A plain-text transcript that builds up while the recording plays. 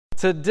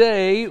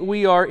Today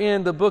we are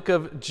in the book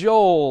of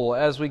Joel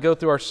as we go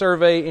through our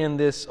survey in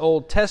this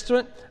Old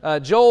Testament.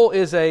 Joel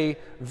is a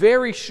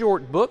very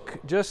short book,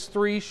 just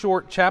 3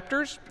 short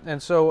chapters,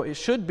 and so it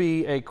should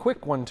be a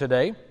quick one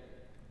today.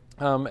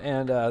 I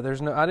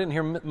didn't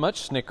hear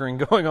much snickering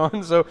going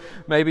on, so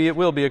maybe it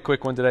will be a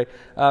quick one today.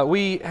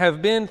 We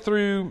have been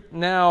through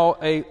now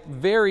a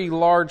very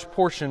large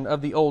portion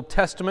of the Old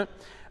Testament.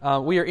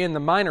 We are in the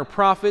minor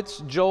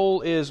prophets.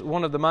 Joel is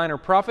one of the minor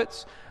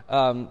prophets.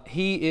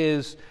 He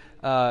is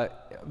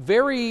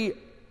very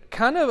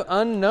kind of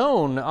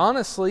unknown,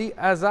 honestly.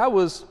 As I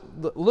was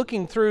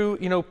looking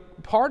through,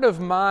 part of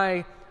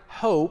my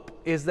hope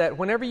is that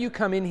whenever you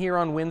come in here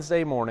on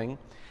Wednesday morning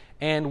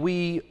and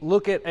we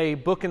look at a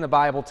book in the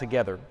Bible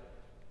together,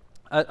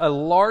 a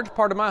large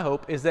part of my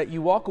hope is that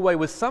you walk away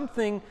with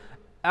something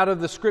out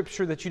of the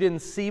Scripture that you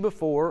didn't see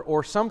before,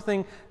 or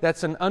something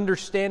that's an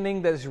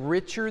understanding that is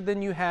richer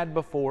than you had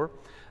before,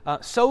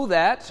 so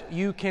that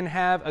you can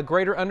have a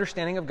greater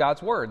understanding of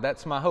God's Word.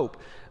 That's my hope.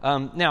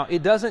 Now,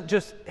 it doesn't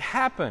just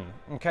happen,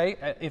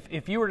 okay?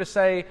 If you were to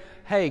say,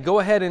 hey, go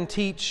ahead and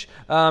teach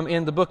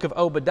in the book of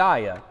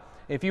Obadiah,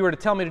 if you were to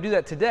tell me to do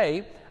that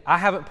today, I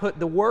haven't put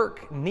the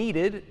work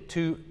needed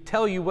to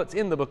tell you what's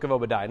in the book of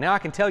Obadiah. Now, I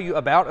can tell you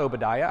about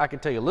Obadiah. I can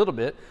tell you a little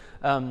bit.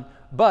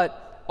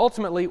 But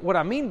ultimately, what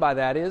I mean by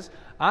that is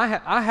I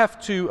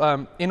have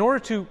to, in order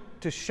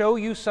to show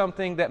you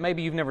something that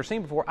maybe you've never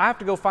seen before, I have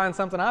to go find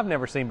something I've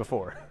never seen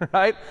before,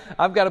 right?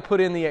 I've got to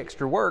put in the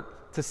extra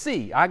work to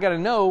see. I got to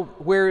know,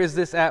 where is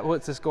this at?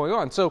 What's this going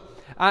on? So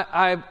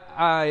I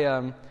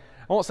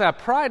won't say I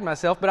pride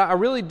myself, but I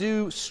really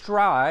do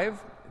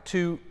strive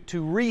to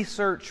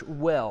research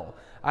well.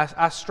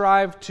 I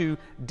strive to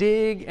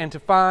dig and to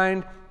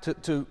find,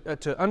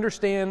 to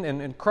understand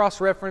and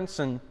cross-reference,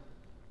 and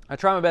I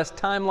try my best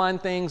to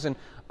timeline things and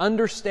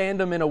understand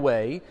them in a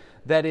way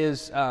that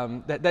is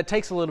that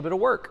takes a little bit of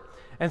work.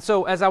 And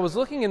so as I was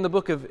looking in the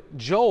book of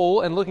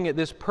Joel and looking at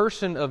this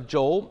person of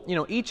Joel,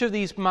 each of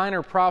these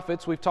minor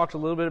prophets, we've talked a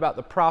little bit about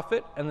the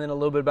prophet and then a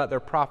little bit about their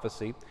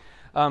prophecy.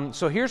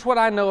 So here's what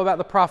I know about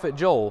the prophet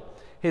Joel.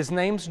 His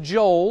name's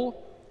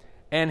Joel,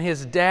 and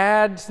his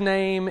dad's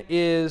name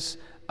is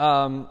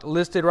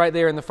listed right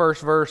there in the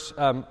first verse,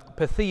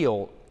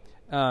 Pethuel.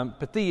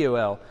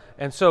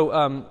 And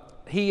so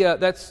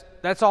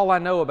that's all I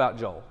know about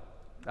Joel.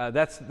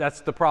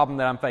 That's the problem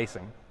that I'm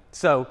facing.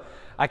 So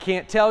I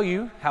can't tell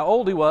you how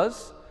old he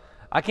was.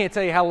 I can't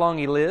tell you how long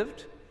he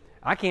lived.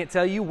 I can't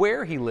tell you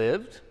where he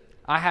lived.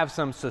 I have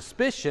some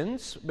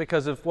suspicions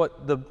because of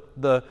what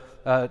the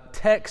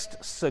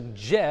text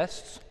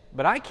suggests,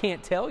 but I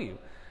can't tell you.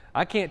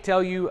 I can't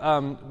tell you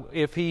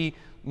if he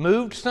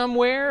moved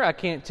somewhere. I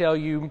can't tell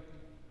you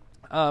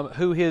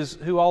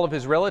who all of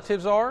his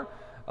relatives are.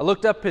 I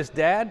looked up his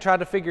dad, tried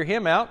to figure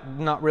him out.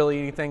 Not really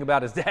anything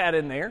about his dad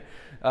in there.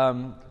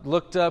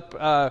 Looked up,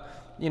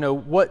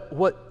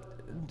 what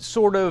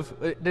sort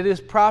of did his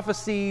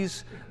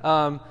prophecies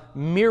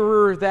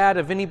mirror that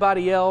of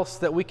anybody else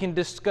that we can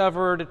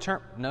discover?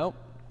 No,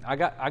 I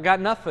got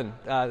nothing.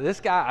 This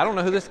guy, I don't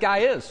know who this guy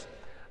is.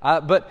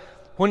 But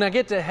when I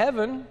get to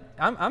heaven,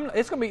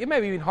 it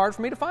may be even hard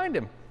for me to find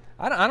him.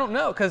 I don't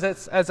know, because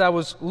as I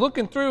was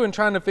looking through and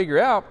trying to figure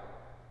out,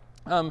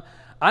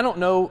 I don't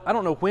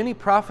know when he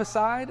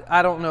prophesied.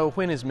 I don't know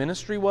when his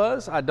ministry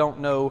was. I don't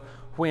know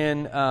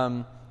when.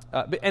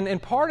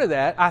 And part of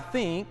that, I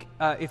think,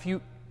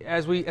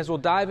 as we'll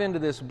dive into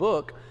this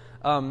book,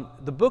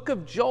 the book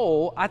of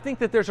Joel, I think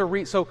that there's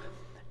so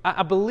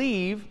I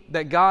believe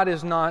that God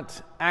is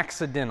not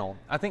accidental.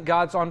 I think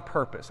God's on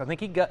purpose. I think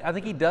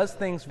he does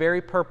things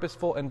very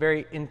purposeful and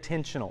very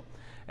intentional.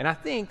 And I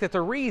think that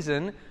the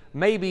reason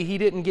maybe he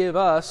didn't give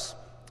us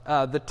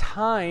the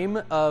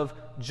time of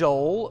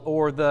Joel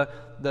or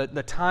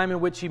the time in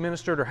which he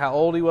ministered or how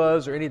old he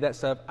was or any of that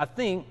stuff, I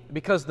think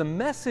because the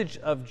message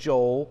of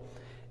Joel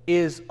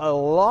is a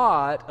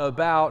lot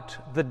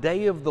about the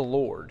day of the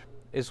Lord,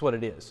 is what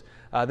it is.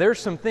 There's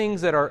some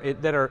things that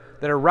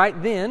are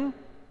right then,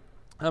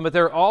 but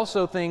there are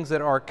also things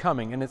that are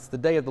coming, and it's the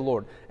day of the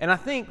Lord. And I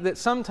think that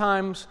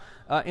sometimes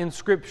in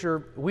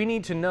Scripture we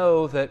need to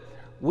know that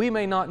we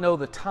may not know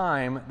the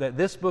time that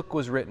this book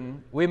was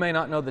written, we may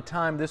not know the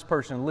time this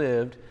person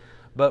lived,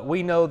 but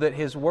we know that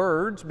his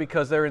words,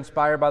 because they're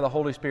inspired by the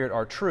Holy Spirit,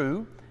 are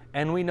true,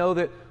 and we know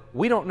that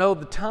we don't know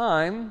the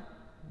time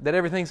that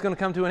everything's going to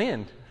come to an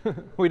end.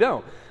 We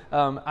don't.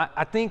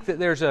 I think that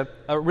there's a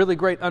really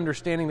great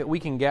understanding that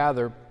we can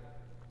gather.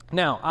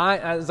 Now,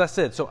 as I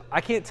said, so I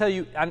can't tell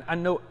you, I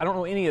don't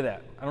know any of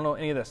that. I don't know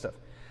any of that stuff.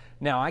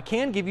 Now, I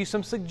can give you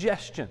some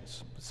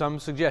suggestions.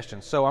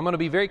 So I'm going to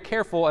be very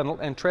careful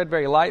and tread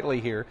very lightly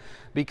here,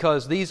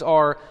 because these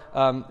are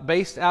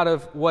based out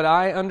of what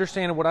I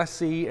understand and what I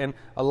see, and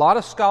a lot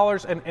of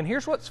scholars, and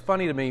here's what's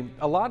funny to me,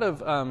 a lot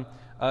of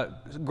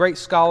great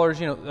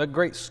scholars, a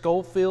great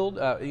Schofield,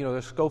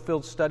 the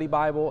Schofield Study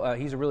Bible,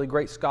 he's a really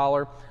great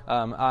scholar.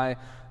 I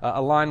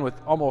align with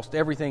almost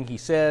everything he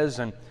says,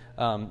 and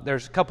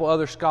there's a couple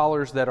other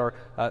scholars that are,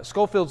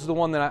 Schofield's the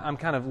one that I'm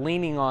kind of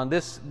leaning on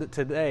this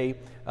today,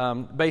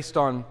 based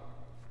on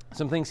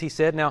some things he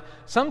said. Now,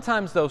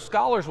 sometimes those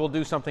scholars will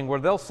do something where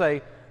they'll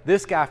say,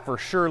 this guy for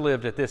sure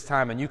lived at this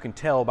time, and you can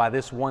tell by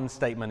this one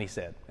statement he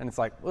said. And it's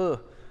like,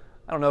 ugh,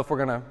 I don't know if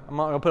I'm not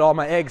going to put all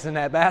my eggs in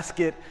that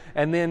basket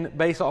and then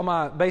base all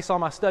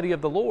my study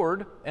of the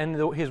Lord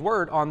and His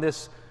Word on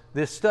this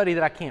study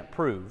that I can't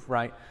prove,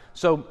 right?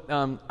 So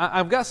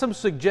I've got some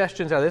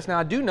suggestions out of this. Now,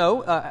 I do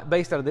know,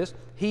 based out of this,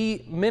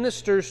 he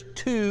ministers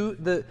to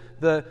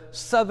the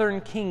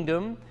southern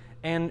kingdom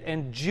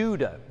and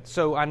Judah.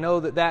 So I know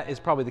that is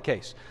probably the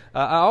case.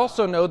 I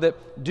also know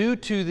that due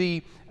to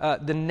the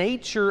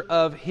nature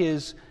of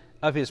his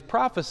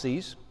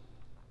prophecies,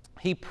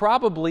 he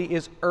probably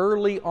is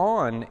early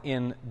on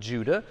in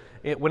Judah,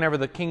 whenever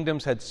the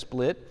kingdoms had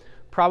split,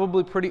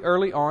 probably pretty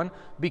early on,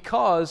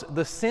 because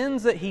the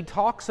sins that he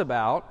talks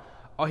about,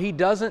 he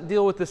doesn't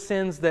deal with the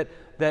sins that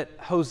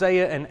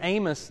Hosea and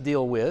Amos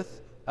deal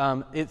with.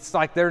 It's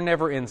like they're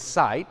never in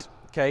sight.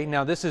 Okay,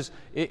 now this is,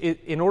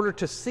 in order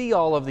to see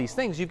all of these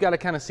things, you've got to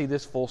kind of see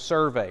this full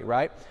survey,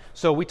 right?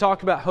 So we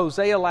talked about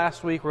Hosea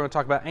last week, we're going to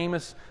talk about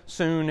Amos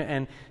soon,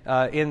 and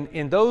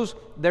in those,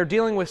 they're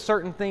dealing with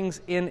certain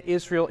things in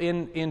Israel,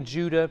 in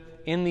Judah,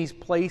 in these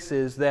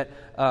places that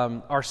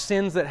are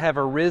sins that have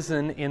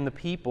arisen in the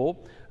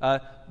people.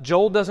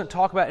 Joel doesn't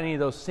talk about any of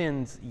those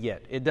sins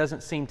yet. It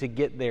doesn't seem to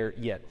get there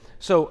yet.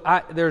 So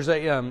there's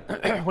a,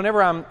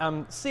 whenever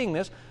I'm seeing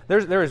this,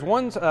 there is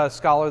one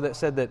scholar that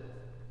said that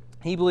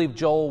he believed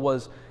Joel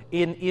was,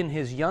 in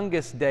his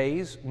youngest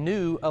days,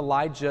 knew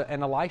Elijah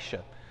and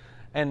Elisha.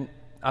 And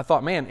I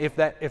thought, man, if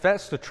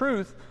that's the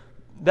truth,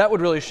 that would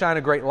really shine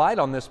a great light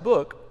on this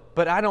book,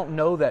 but I don't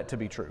know that to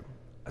be true.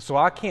 So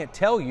I can't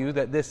tell you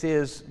that this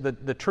is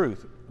the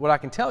truth. What I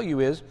can tell you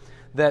is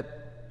that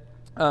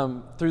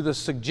through the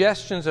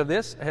suggestions of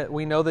this,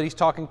 we know that he's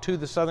talking to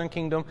the southern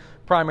kingdom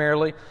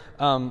primarily.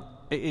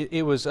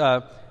 It was...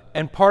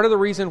 And part of the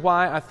reason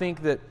why I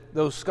think that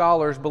those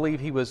scholars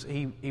believe he was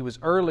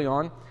early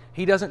on,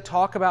 he doesn't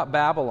talk about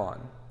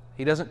Babylon.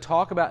 He doesn't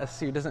talk about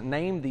Assyria. He doesn't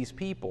name these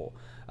people.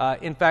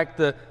 In fact,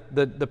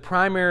 the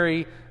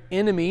primary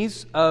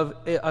enemies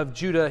of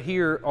Judah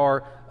here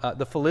are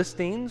the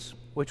Philistines,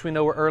 which we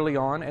know were early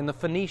on, and the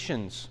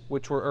Phoenicians,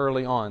 which were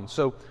early on.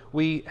 So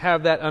we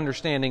have that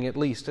understanding at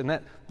least, and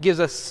that gives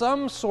us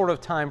some sort of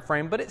time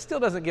frame, but it still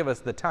doesn't give us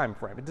the time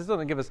frame. It still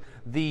doesn't give us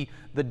the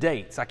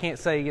dates. I can't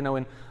say,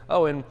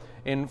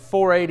 in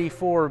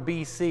 484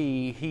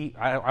 BC,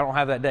 I don't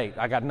have that date.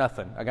 I got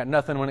nothing. I got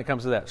nothing when it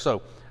comes to that.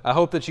 So I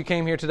hope that you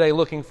came here today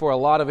looking for a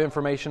lot of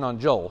information on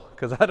Joel,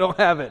 because I don't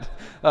have it.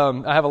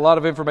 I have a lot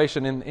of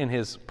information in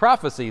his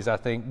prophecies, I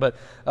think, but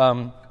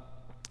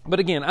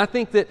again, I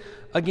think that,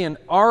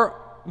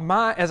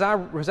 as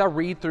I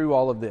read through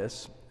all of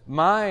this,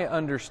 my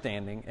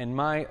understanding and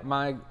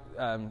my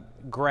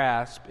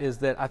grasp is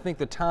that I think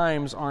the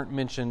times aren't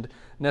mentioned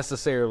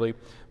necessarily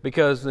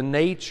because the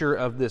nature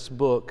of this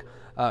book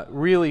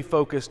really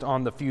focused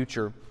on the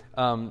future,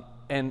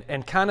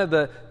 and kind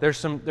of there's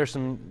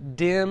some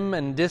dim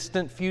and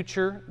distant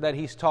future that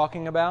he's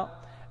talking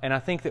about, and I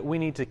think that we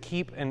need to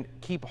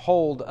keep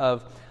hold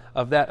of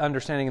that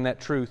understanding and that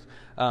truth.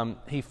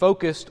 He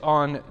focused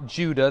on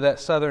Judah, that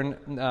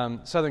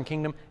southern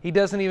kingdom. He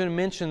doesn't even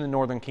mention the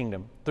northern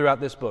kingdom throughout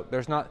this book.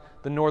 There's not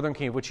the northern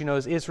kingdom, which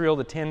is Israel,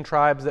 the 10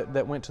 tribes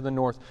that went to the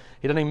north.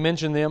 He doesn't even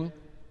mention them.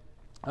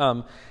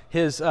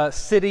 His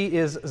city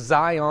is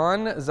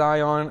Zion.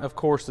 Zion, of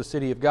course, the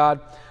city of God.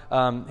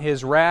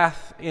 His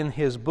wrath in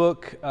his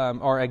book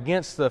are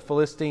against the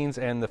Philistines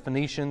and the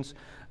Phoenicians.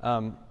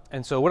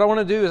 And so what I want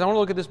to do is I want to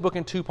look at this book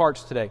in two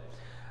parts today.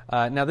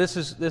 Now this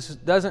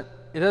doesn't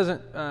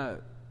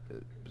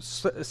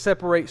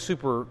separate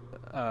super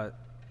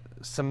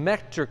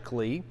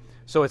symmetrically,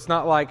 so it's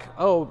not like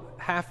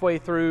halfway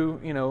through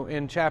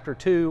in chapter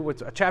 2,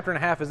 a chapter and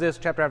a half is this,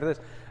 chapter after this.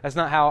 That's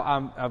not how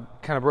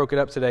I've kind of broke it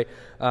up today.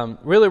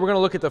 Really, we're going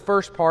to look at the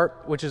first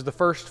part, which is the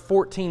first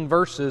 14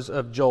 verses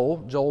of Joel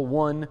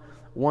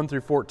 1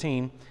 through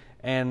 14,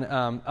 and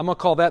I'm going to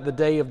call that the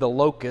day of the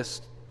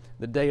locust,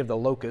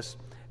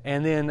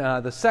 and then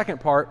the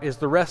second part is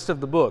the rest of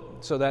the book.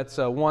 So that's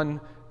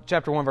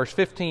chapter 1, verse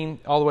 15,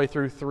 all the way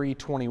through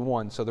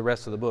 3:21. So the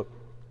rest of the book.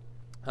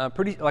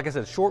 Pretty, like I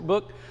said, short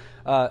book.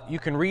 You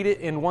can read it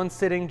in one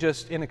sitting,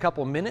 just in a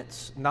couple of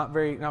minutes, not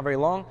very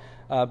long.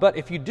 But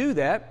if you do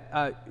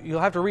that,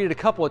 you'll have to read it a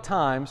couple of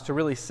times to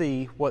really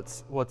see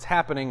what's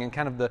happening and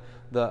kind of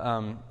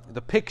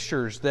the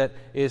pictures that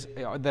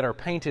are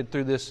painted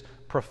through this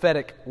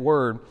prophetic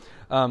word.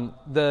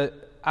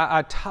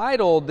 I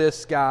titled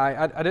this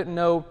guy, I didn't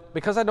know,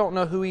 because I don't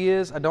know who he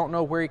is, I don't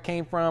know where he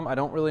came from, I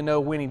don't really know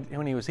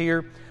when he was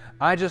here.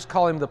 I just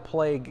call him the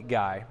plague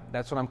guy.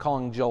 That's what I'm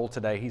calling Joel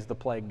today. He's the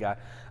plague guy.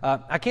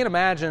 I can't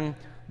imagine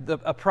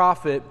a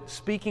prophet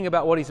speaking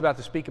about what he's about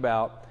to speak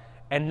about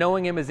and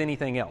knowing him as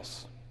anything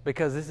else,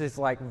 because this is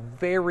like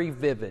very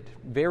vivid,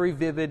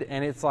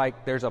 and it's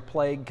like there's a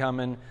plague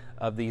coming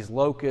of these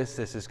locusts.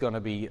 This is going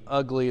to be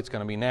ugly, it's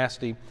going to be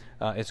nasty,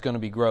 it's going to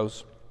be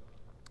gross.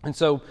 And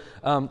so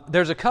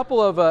there's a couple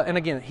of, and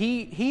again,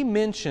 he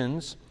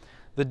mentions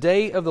The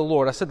day of the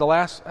Lord. I said the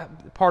last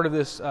part of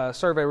this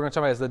survey we're going to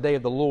talk about is the day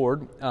of the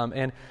Lord.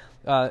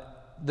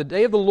 The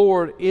day of the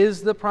Lord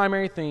is the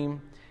primary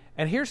theme.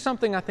 And here's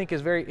something I think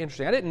is very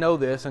interesting. I didn't know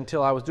this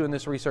until I was doing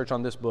this research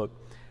on this book.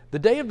 The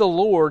day of the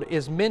Lord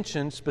is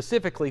mentioned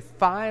specifically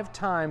 5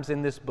 times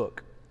in this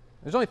book.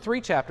 There's only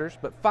 3 chapters,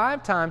 but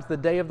 5 times the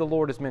day of the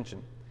Lord is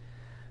mentioned.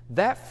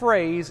 That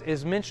phrase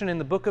is mentioned in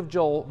the book of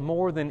Joel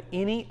more than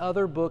any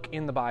other book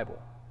in the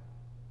Bible.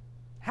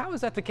 How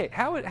is that the case?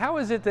 How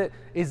is it that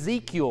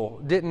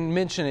Ezekiel didn't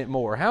mention it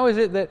more? How is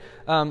it that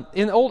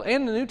in the Old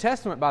and the New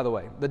Testament, by the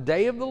way, the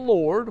day of the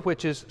Lord,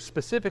 which is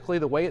specifically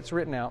the way it's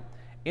written out,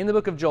 in the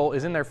book of Joel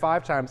is in there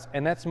 5 times,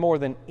 and that's more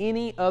than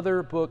any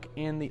other book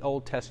in the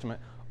Old Testament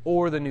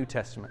or the New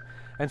Testament.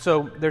 And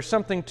so there's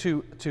something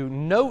to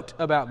note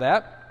about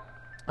that.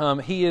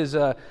 He's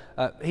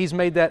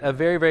made that a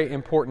very, very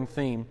important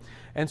theme.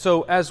 And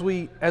so as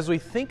we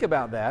think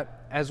about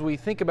that, as we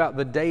think about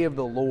the day of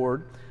the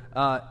Lord,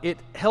 it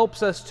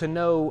helps us to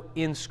know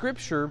in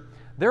Scripture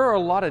there are a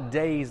lot of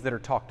days that are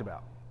talked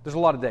about. There's a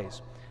lot of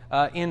days.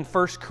 In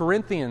 1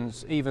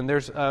 Corinthians even,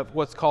 there's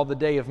what's called the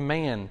day of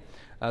man.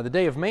 The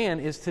day of man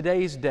is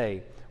today's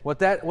day. What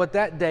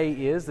that day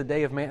is, the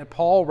day of man,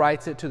 Paul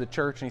writes it to the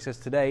church and he says,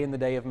 today in the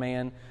day of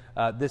man,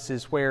 this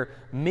is where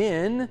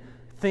men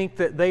think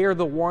that they are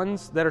the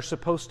ones that are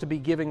supposed to be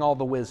giving all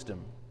the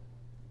wisdom.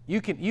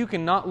 You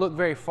cannot look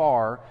very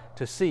far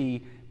to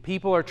see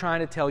people are trying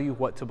to tell you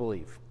what to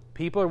believe.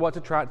 People are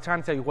trying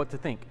to tell you what to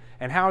think.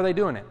 And how are they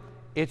doing it?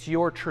 It's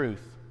your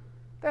truth.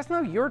 That's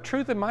not your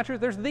truth and my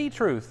truth. There's the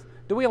truth.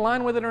 Do we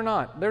align with it or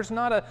not? There's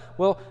not a,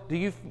 well, do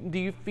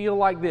you feel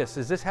like this?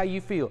 Is this how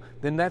you feel?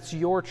 Then that's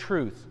your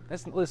truth.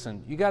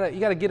 Listen, you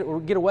gotta get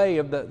away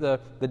of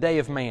the day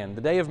of man.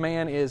 The day of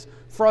man is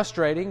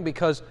frustrating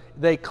because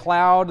they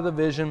cloud the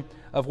vision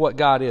of what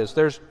God is.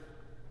 There's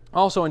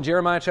also in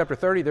Jeremiah chapter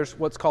 30, there's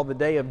what's called the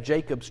day of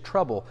Jacob's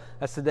trouble.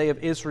 That's the day of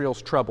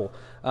Israel's trouble.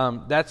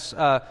 That's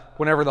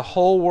whenever the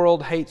whole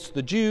world hates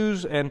the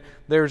Jews, and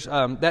there's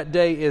that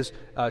day is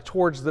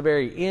towards the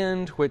very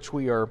end, which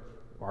we are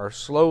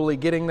slowly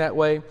getting that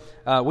way.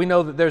 We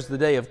know that there's the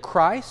day of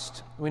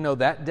Christ. We know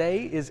that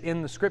day is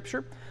in the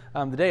Scripture.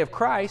 The day of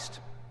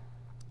Christ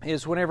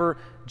is whenever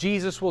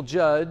Jesus will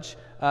judge.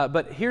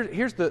 But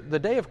here's the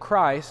day of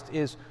Christ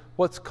is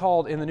what's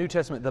called in the New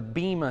Testament the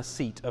Bema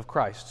seat of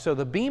Christ. So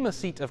the Bema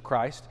seat of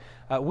Christ,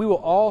 we will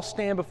all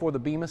stand before the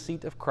Bema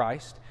seat of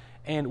Christ,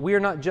 and we are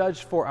not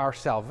judged for our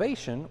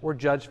salvation, we're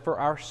judged for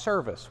our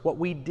service, what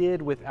we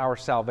did with our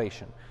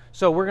salvation.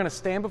 So we're going to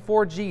stand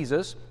before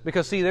Jesus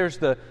because see,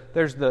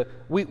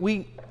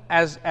 we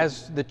as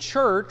the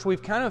church,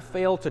 we've kind of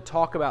failed to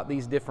talk about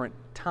these different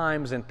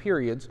times and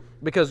periods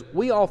because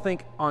we all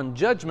think on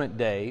Judgment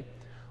Day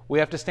we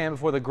have to stand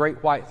before the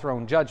great white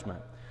throne judgment.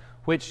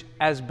 Which,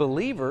 as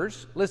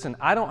believers, listen,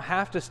 I don't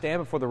have to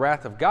stand before the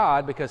wrath of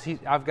God because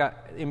I've got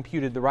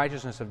imputed the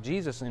righteousness of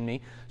Jesus in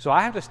me. So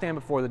I have to stand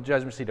before the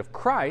judgment seat of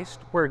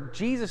Christ, where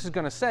Jesus is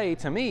going to say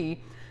to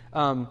me,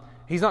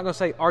 He's not going to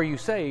say, are you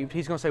saved?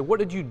 He's going to say, what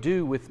did you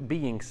do with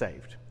being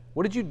saved?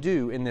 What did you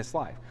do in this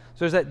life? So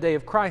there's that day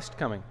of Christ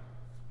coming.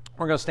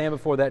 We're going to stand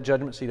before that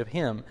judgment seat of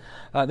Him.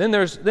 Then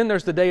there's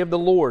the day of the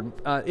Lord.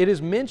 It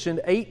is mentioned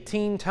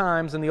 18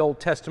 times in the Old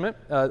Testament.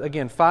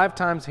 Again, 5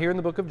 times here in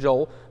the book of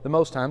Joel, the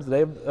most times,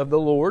 the day of the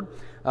Lord.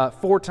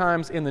 4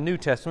 times in the New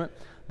Testament.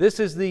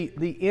 This is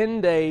the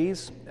end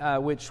days,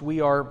 which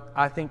we are,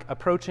 I think,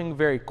 approaching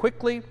very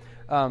quickly.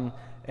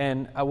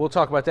 And we'll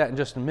talk about that in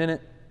just a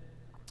minute.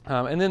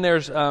 And then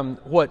there's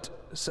what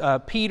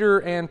Peter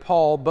and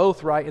Paul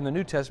both write in the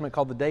New Testament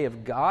called the day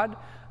of God.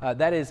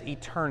 That is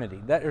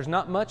eternity. There's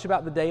not much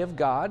about the day of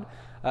God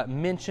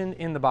mentioned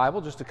in the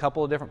Bible, just a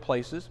couple of different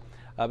places.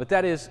 But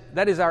that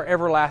is our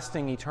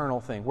everlasting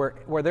eternal thing,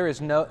 where there is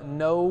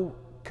no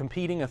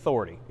competing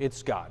authority.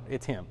 It's God.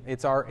 It's Him.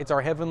 It's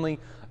our heavenly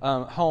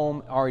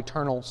home, our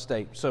eternal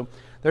state. So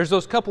there's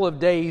those couple of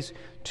days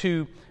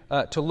to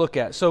look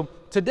at. So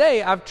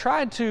today I've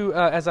tried to,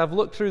 as I've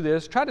looked through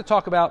this, try to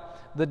talk about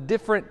the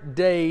different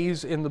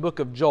days in the book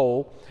of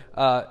Joel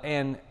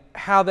and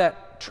how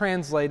that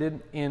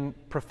translated in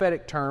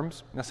prophetic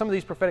terms. Now, some of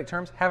these prophetic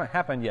terms haven't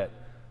happened yet,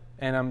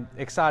 and I'm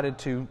excited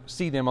to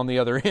see them on the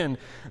other end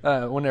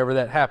whenever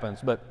that happens.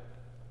 But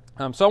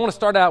so I want to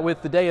start out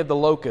with the day of the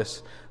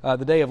locusts, the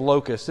day of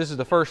locusts. This is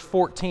the first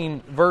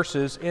 14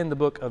 verses in the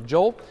book of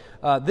Joel.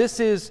 This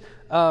is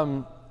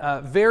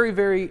very,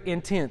 very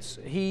intense.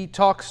 He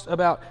talks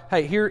about,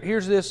 hey,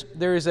 here's this,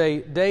 there is a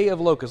day of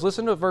locusts.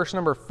 Listen to verse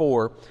number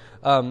 4.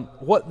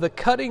 What the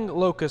cutting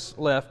locusts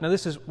left. Now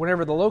this is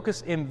whenever the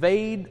locusts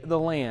invade the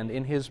land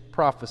in his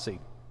prophecy.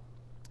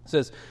 It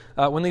says,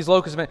 when these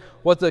locusts invade,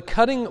 what the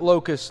cutting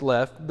locust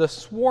left, the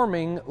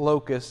swarming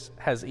locust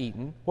has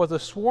eaten. What the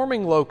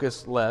swarming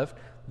locust left,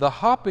 the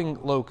hopping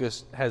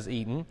locust has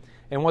eaten.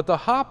 And what the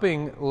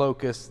hopping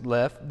locust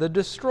left, the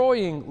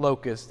destroying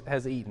locust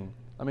has eaten.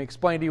 Let me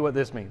explain to you what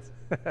this means.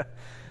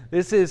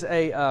 This is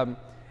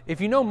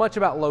if you know much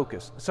about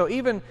locusts, so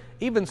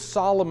even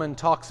Solomon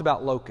talks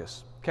about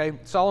locusts. Okay,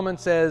 Solomon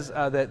says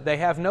that they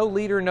have no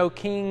leader, no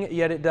king,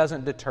 yet it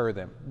doesn't deter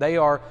them.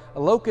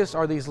 Locusts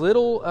are these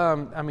little,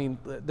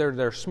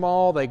 they're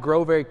small, they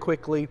grow very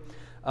quickly,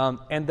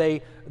 and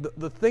the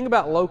thing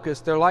about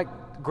locusts, they're like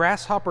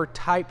grasshopper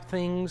type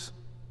things,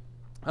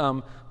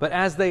 but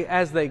as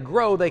they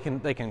grow, they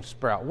can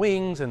sprout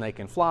wings and they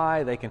can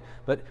fly.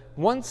 But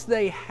once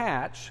they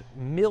hatch,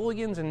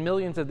 millions and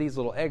millions of these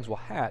little eggs will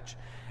hatch,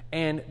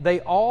 and they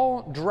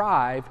all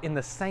drive in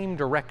the same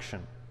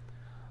direction.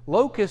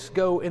 Locusts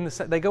go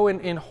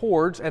in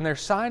hordes, and they're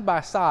side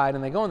by side,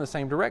 and they go in the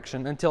same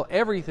direction until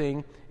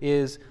everything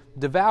is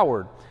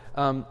devoured.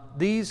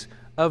 This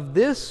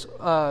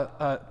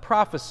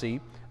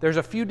prophecy, there's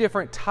a few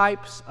different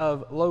types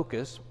of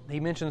locusts. He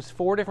mentions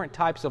 4 different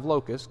types of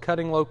locusts: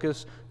 cutting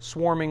locusts,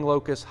 swarming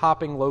locusts,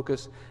 hopping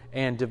locusts,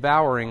 and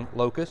devouring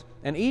locusts.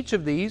 And each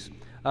of these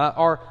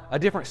are a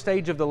different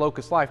stage of the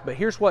locust life. But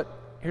here's what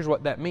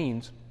that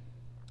means.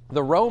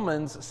 The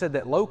Romans said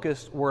that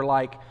locusts were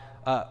like,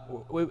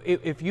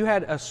 if you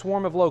had a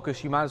swarm of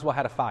locusts, you might as well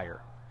had a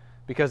fire,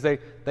 because they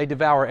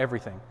devour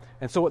everything.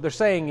 And so what they're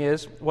saying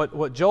is,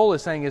 what Joel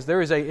is saying is, there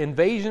is an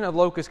invasion of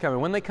locusts coming.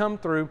 When they come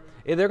through,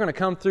 they're going to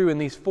come through in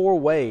these 4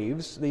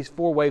 waves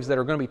that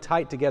are going to be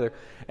tight together.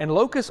 And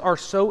locusts are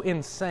so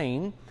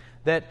insane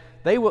that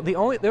there are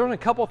only a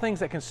couple of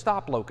things that can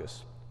stop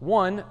locusts.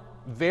 One,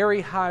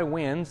 very high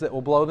winds that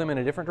will blow them in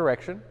a different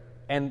direction.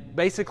 And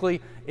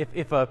basically,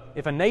 if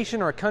a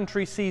nation or a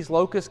country sees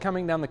locusts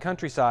coming down the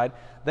countryside,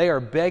 they are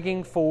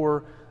begging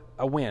for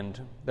a wind.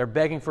 They're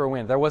begging for a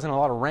wind. There wasn't a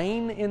lot of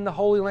rain in the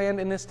Holy Land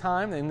in this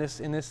time, in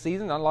this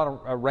season. Not a lot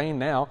of rain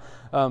now,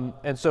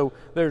 and so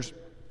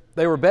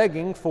they were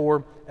begging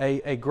for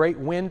a great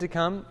wind to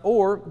come,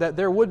 or that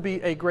there would be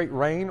a great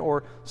rain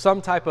or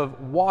some type of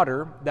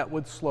water that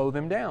would slow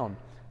them down.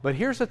 But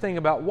here's the thing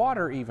about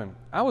water. Even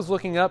I was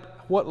looking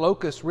up what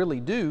locusts really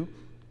do.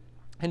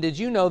 And did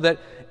you know that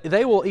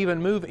they will even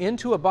move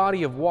into a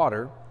body of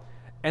water,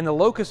 and the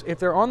locusts, if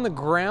they're on the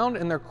ground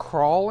and they're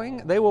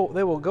crawling, they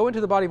will go into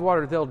the body of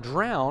water. They'll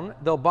drown.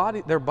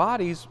 Their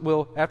bodies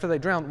will, after they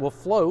drown, will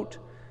float,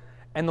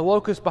 and the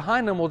locusts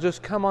behind them will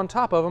just come on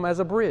top of them as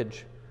a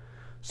bridge.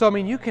 So I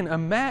mean, you can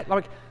imagine,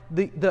 like,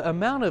 the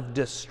amount of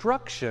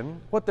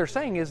destruction. What they're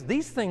saying is,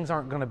 these things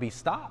aren't going to be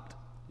stopped.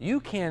 You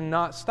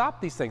cannot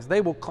stop these things.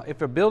 They will,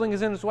 if a building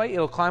is in its way,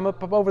 it'll climb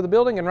up over the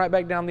building and right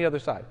back down the other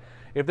side.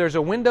 If there's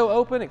a window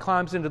open, it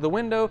climbs into the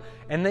window,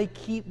 and they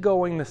keep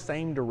going the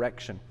same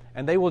direction.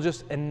 And they will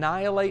just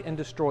annihilate and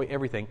destroy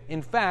everything.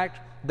 In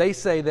fact, they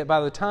say that by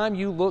the time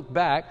you look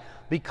back,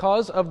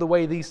 because of the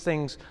way these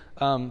things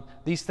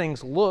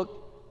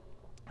look,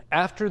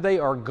 after they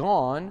are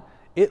gone,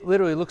 it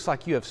literally looks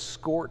like you have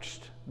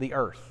scorched the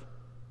earth.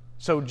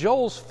 So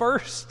Joel's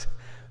first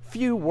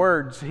few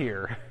words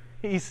here,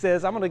 he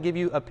says, I'm going to give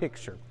you a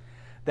picture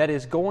that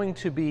is going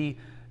to be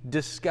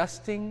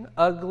disgusting,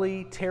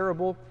 ugly,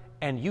 terrible,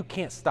 and you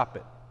can't stop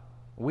it.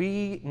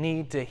 We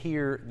need to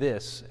hear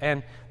this.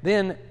 And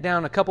then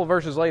down a couple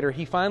verses later,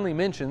 he finally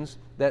mentions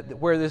that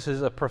where this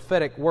is a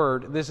prophetic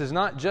word, this is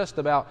not just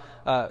about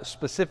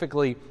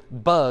specifically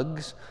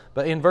bugs,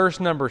 but in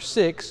verse number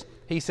 6,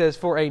 he says,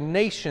 "For a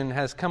nation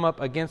has come up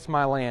against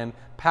my land,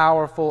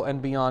 powerful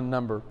and beyond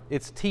number.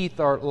 Its teeth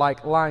are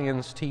like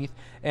lion's teeth,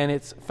 and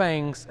its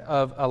fangs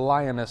of a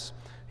lioness."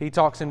 He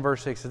talks in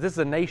verse 6, this is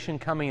a nation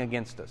coming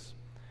against us.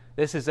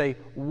 This is a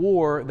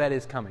war that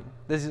is coming.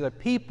 This is a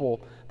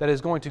people that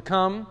is going to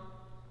come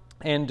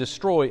and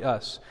destroy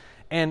us.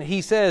 And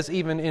he says,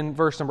 even in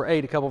verse number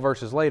 8, a couple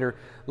verses later,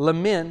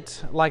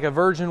 "Lament like a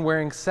virgin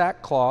wearing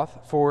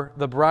sackcloth for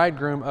the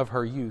bridegroom of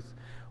her youth."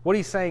 What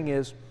he's saying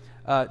is,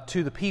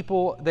 to the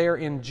people there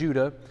in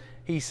Judah,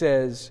 he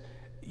says,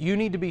 you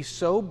need to be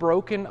so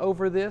broken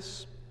over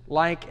this,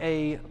 like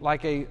a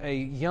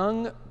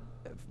young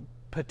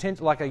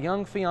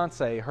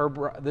fiance,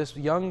 this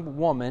young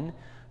woman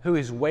who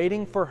is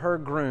waiting for her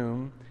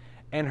groom,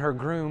 and her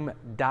groom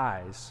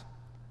dies.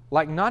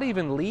 Like, not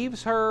even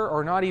leaves her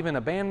or not even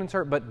abandons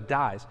her, but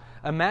dies.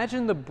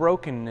 Imagine the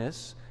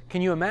brokenness.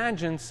 Can you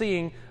imagine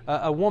seeing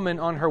a woman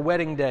on her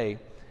wedding day,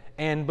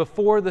 and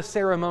before the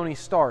ceremony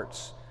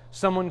starts,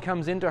 someone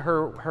comes into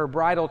her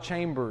bridal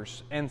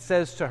chambers and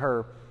says to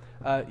her,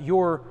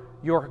 your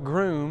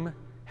groom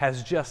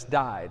has just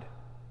died.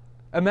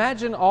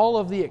 Imagine all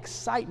of the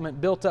excitement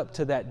built up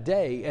to that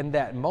day and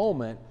that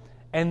moment,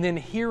 and then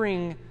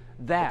hearing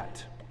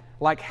that.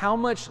 Like, how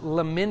much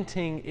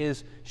lamenting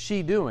is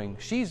she doing?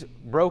 She's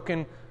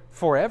broken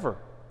forever.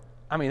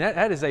 I mean,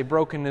 that is a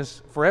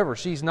brokenness forever.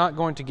 She's not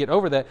going to get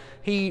over that.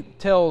 He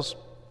tells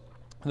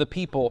the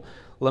people,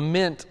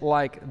 lament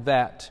like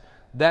that.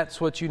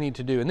 That's what you need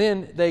to do. And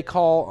then they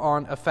call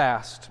on a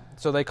fast.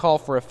 So they call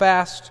for a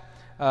fast.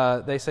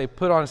 They say,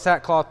 put on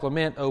sackcloth,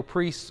 lament, O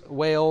priests,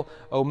 wail,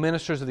 O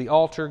ministers of the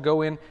altar,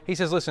 go in. He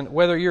says, listen,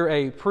 whether you're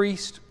a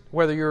priest,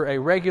 whether you're a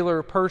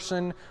regular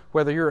person,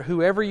 whether you're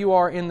whoever you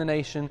are in the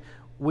nation,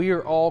 we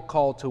are all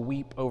called to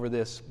weep over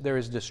this. There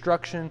is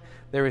destruction.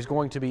 There is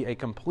going to be a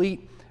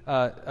complete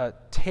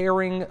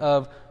tearing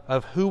of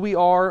who we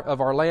are,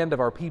 of our land,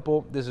 of our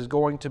people. This is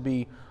going to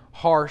be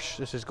harsh.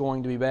 This is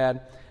going to be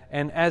bad.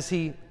 And as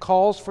he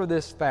calls for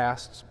this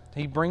fast,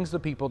 he brings the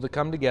people to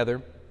come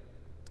together.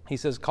 He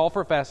says, call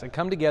for a fast and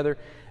come together,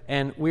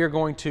 and we are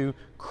going to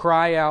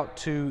cry out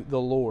to the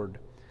Lord.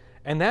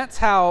 And that's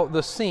how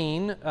the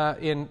scene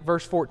in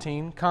verse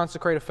 14,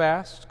 consecrate a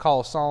fast,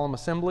 call a solemn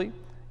assembly,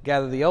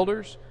 gather the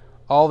elders,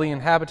 all the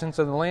inhabitants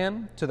of the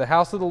land, to the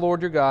house of the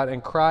Lord your God,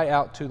 and cry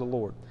out to the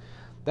Lord.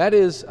 That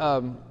is,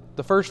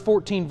 the first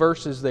 14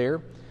 verses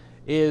there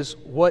is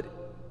what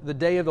the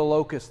day of the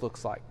locust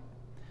looks like.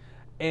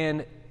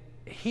 And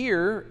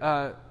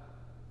here,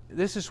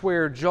 this is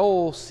where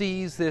Joel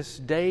sees this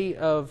day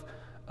of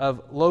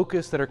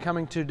locusts that are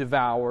coming to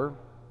devour.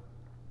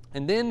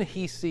 And then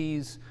he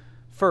sees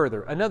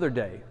further, another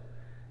day.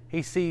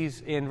 He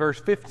sees in verse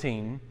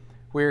 15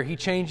 where he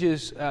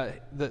changes,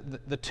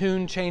 the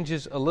tune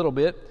changes a little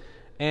bit,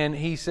 and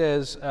he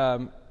says,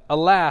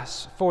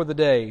 alas for the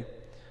day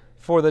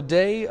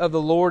of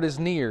the Lord is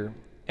near,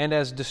 and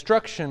as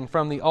destruction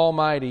from the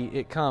Almighty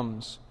it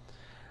comes.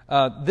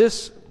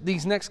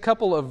 These next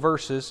couple of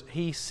verses,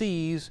 he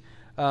sees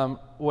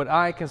what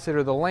I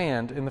consider the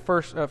land. In the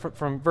first,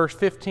 from verse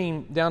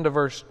 15 down to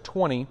verse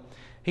 20,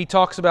 he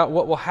talks about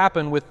what will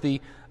happen with the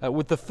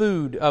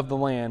food of the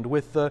land,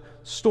 with the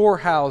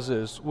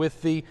storehouses,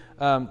 with the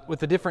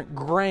different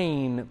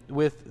grain,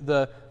 with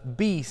the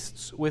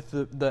beasts, with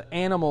the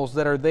animals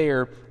that are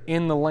there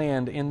in the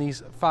land. In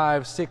these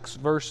 5-6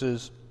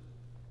 verses,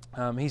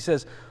 he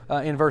says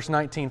in verse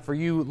 19, "For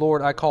you,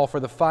 Lord, I call, for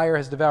the fire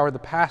has devoured the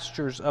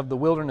pastures of the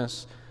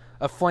wilderness.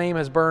 A flame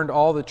has burned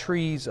all the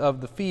trees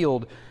of the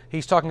field."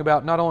 He's talking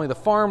about not only the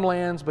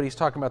farmlands, but he's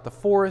talking about the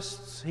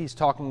forests. He's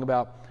talking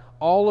about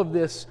all of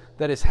this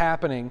that is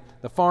happening.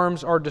 The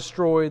farms are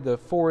destroyed, the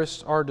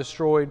forests are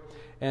destroyed,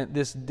 and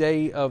this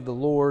day of the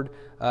Lord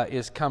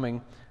is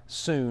coming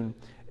soon.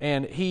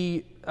 And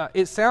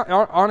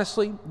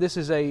honestly, this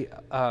is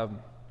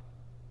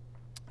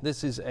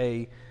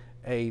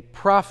a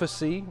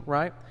prophecy,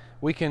 right?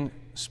 We can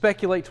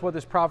speculate to what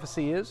this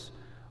prophecy is,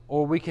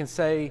 or we can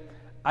say,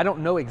 I don't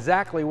know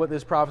exactly what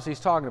this prophecy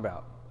is talking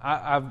about.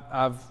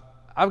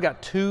 I've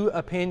got two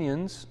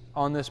opinions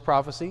on this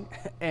prophecy,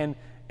 and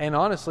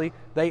honestly,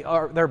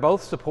 they're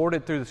both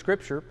supported through the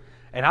Scripture,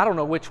 and I don't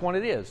know which one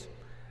it is.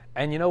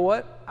 And you know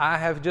what? I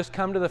have just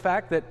come to the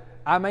fact that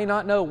I may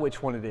not know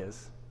which one it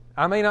is.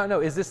 I may not know.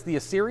 Is this the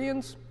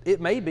Assyrians? It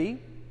may be.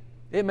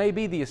 It may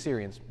be the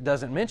Assyrians.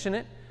 Doesn't mention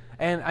it.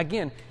 And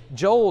again,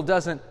 Joel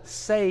doesn't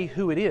say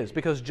who it is,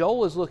 because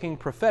Joel is looking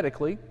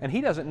prophetically, and he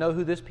doesn't know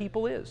who this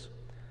people is.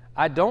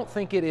 I don't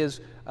think it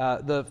is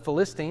the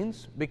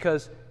Philistines,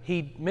 because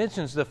he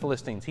mentions the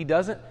Philistines.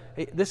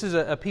 This is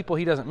a people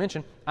he doesn't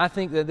mention. I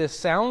think that this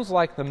sounds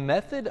like the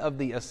method of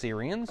the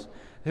Assyrians,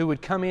 who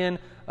would come in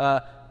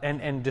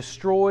and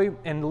destroy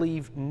and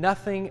leave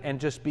nothing and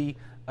just be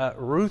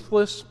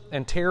ruthless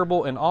and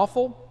terrible and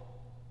awful.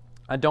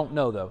 I don't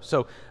know, though.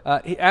 So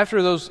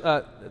after those,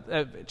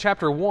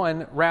 chapter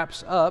 1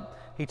 wraps up,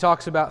 he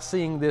talks about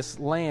seeing this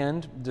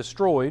land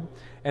destroyed.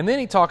 And then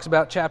he talks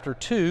about chapter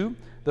 2,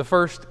 the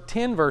first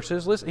 10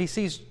 verses. Listen, he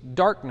sees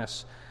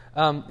darkness.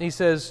 He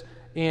says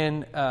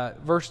in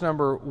verse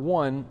number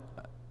 1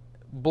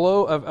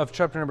 of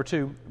chapter number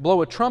 2,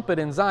 "Blow a trumpet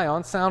in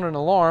Zion, sound an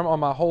alarm on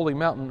my holy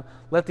mountain.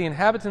 Let the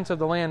inhabitants of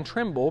the land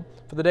tremble,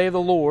 for the day of the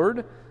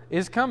Lord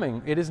is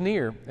coming. It is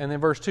near." And then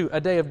verse 2,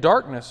 "A day of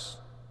darkness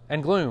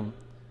and gloom,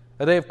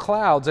 a day of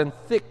clouds and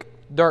thick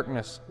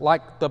darkness,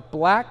 like the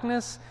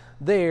blackness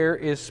there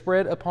is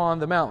spread upon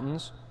the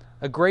mountains,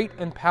 a great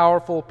and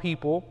powerful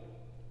people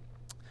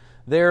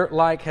their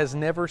like has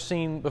never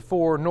seen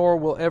before, nor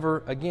will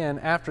ever again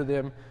after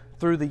them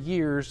through the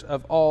years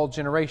of all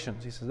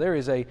generations." He says there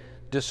is a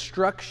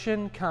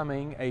destruction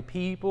coming, a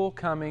people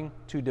coming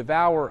to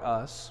devour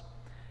us,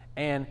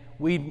 and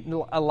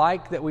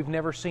alike that we've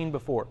never seen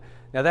before.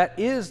 Now that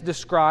is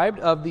described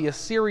of the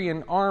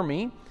Assyrian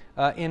army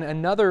in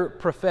another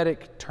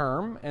prophetic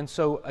term, and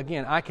so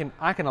again, I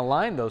can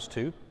align those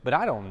two, but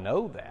I don't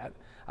know that.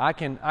 I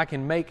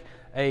can make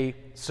a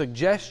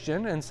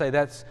suggestion and say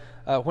that's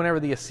whenever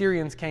the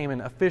Assyrians came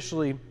and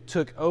officially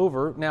took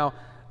over. Now,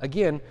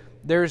 again,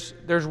 there's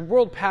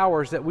world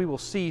powers that we will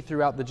see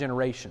throughout the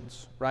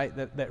generations, right?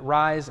 That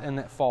rise and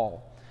that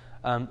fall.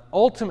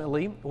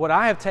 Ultimately, what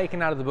I have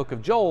taken out of the book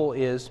of Joel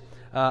is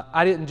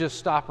I didn't just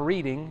stop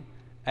reading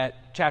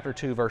at chapter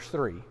 2, verse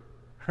 3,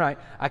 right?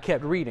 I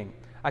kept reading.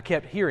 I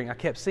kept hearing, I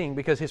kept seeing,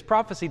 because his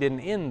prophecy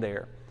didn't end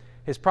there.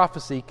 His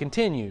prophecy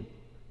continued.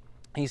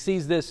 He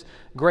sees this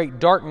great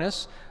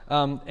darkness,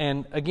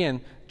 and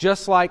again,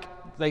 just like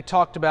he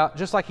talked about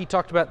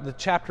the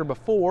chapter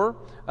before,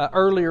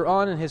 earlier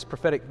on in his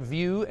prophetic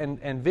view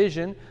and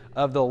vision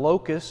of the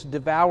locusts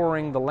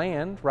devouring the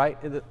land,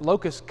 right? The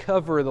locusts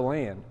cover the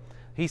land.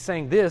 He's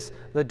saying this: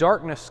 the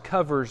darkness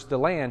covers the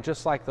land,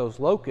 just like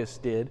those locusts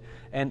did,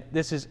 and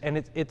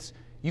it's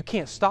you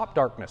can't stop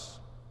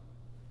darkness.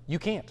 You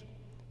can't.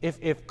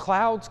 If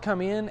clouds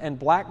come in and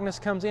blackness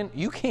comes in,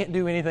 you can't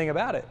do anything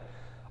about it.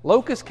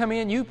 Locusts come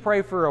in, you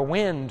pray for a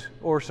wind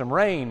or some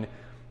rain.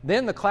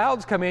 then the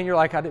clouds come in. You're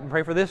like, I didn't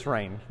pray for this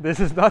rain. This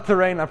is not the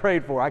rain I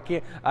prayed for. I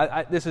can't.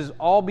 This is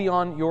all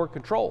beyond your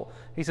control.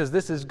 He says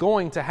this is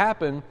going to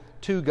happen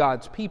to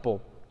God's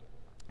people.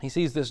 He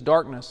sees this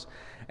darkness.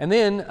 And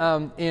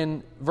then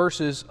in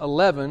verses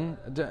 11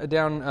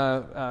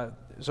 down,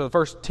 so the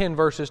first 10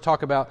 verses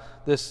talk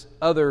about this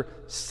other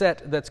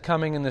set that's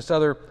coming and this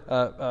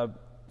other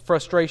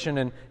frustration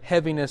and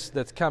heaviness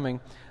that's coming,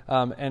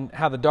 and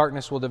how the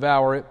darkness will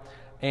devour it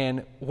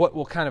and what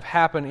will kind of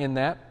happen in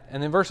that.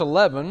 And then verse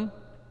 11,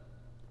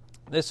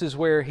 this is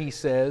where he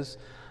says,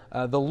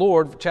 the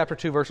Lord, chapter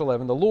 2, verse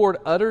 11, the Lord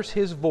utters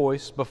his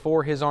voice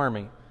before his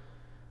army,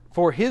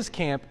 for his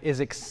camp is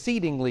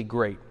exceedingly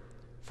great.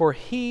 For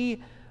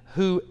he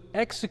who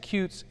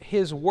executes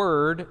his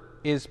word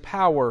is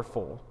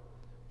powerful.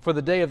 For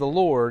the day of the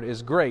Lord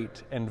is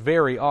great and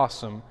very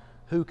awesome.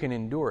 Who can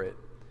endure it?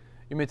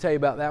 You want me to tell you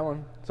about that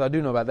one? So I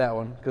do know about that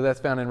one because that's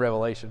found in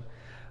Revelation.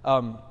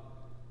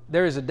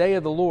 There is a day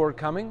of the Lord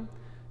coming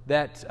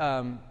that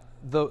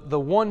the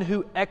one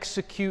who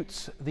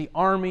executes the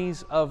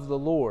armies of the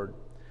Lord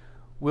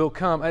will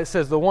come. It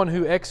says the one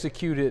who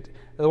executes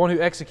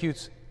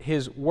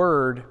his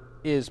word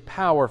is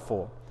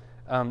powerful.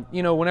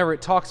 Whenever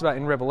it talks about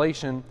in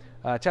Revelation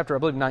chapter, I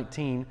believe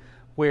 19,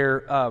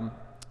 where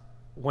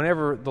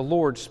whenever the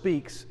Lord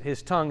speaks,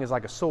 his tongue is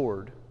like a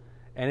sword,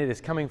 and it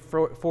is coming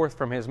forth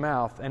from his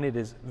mouth, and it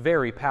is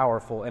very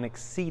powerful and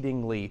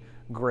exceedingly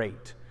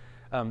great.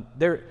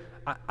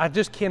 I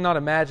just cannot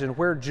imagine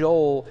where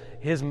Joel,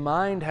 his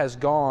mind has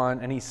gone,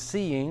 and he's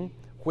seeing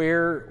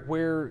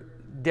where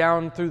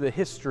down through the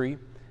history,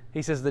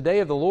 he says the day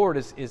of the Lord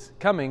is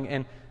coming,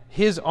 and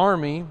his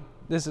army,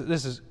 this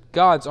is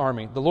God's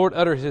army. The Lord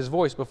utters his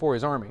voice before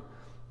his army.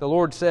 The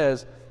Lord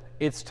says,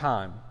 it's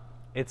time.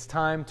 It's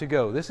time to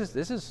go. This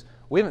is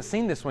we haven't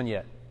seen this one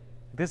yet.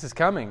 This is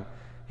coming.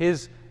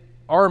 His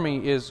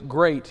army is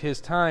great. His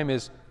time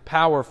is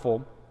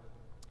powerful.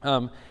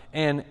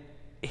 And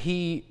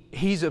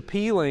he's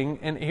appealing,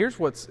 and here's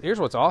what's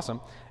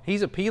awesome.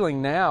 He's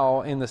appealing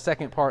now in the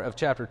second part of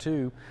chapter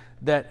 2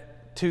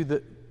 that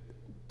to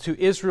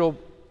Israel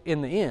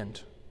in the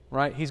end.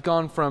 Right? He's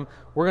gone from,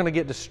 we're going to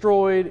get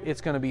destroyed, it's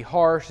going to be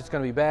harsh, it's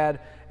going to be bad,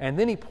 and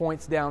then he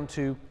points down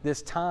to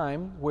this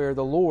time where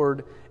the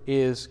Lord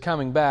is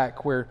coming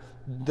back, where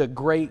the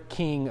great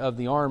king of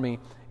the army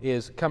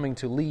is coming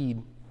to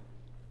lead.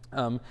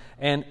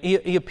 And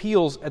he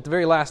appeals at the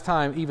very last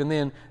time, even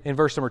then in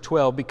verse number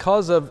 12,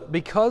 because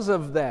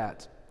of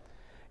that.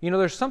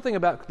 There's something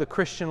about the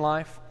Christian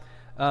life.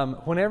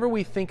 Whenever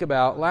we think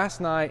about,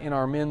 last night in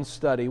our men's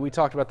study, we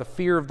talked about the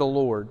fear of the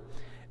Lord.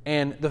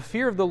 And the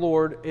fear of the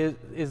Lord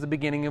is the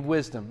beginning of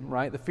wisdom,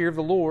 right? The fear of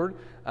the Lord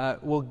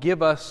will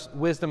give us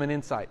wisdom and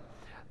insight.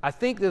 I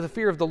think that the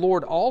fear of the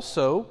Lord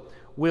also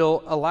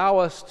will allow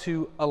us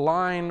to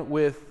align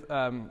with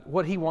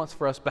what He wants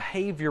for us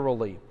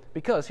behaviorally.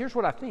 Because here's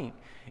what I think.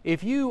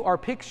 If you are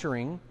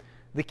picturing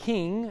the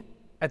king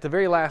at the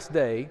very last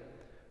day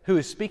who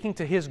is speaking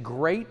to his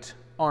great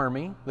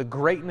army, the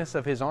greatness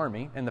of his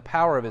army and the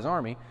power of his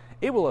army,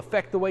 it will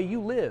affect the way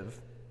you live.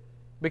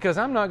 Because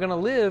I'm not going to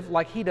live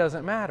like he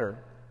doesn't matter,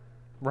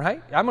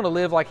 right? I'm going to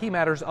live like he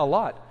matters a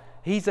lot.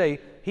 He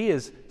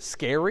is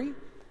scary.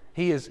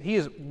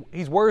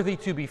 He's worthy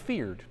to be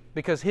feared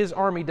because his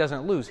army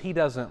doesn't lose. He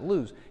doesn't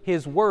lose.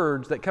 His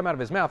words that come out of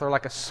his mouth are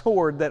like a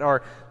sword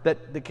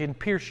that can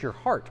pierce your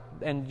heart,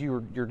 and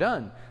you're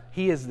done.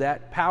 He is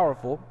that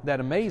powerful,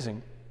 that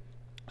amazing.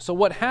 So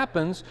what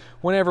happens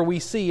whenever we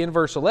see in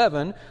verse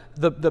 11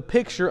 the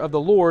picture of the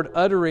Lord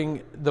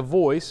uttering the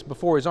voice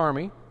before his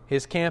army?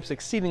 His camp's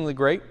exceedingly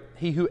great.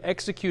 He who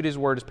executes his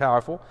word is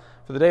powerful.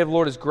 For the day of the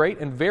Lord is great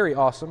and very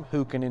awesome.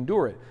 Who can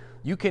endure it?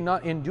 You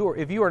cannot endure.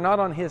 If you are not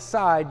on his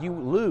side, you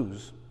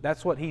lose.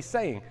 That's what he's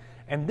saying.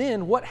 And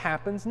then what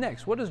happens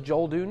next? What does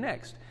Joel do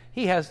next?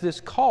 He has this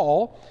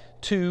call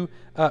to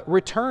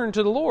return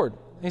to the Lord.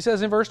 He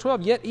says in verse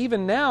 12, "Yet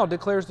even now,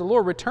 declares the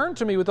Lord, return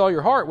to me with all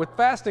your heart, with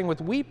fasting, with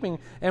weeping,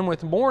 and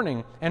with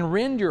mourning, and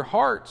rend your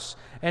hearts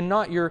and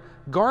not your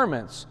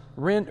garments.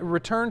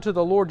 Return to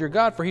the Lord your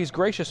God, for He's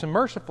gracious and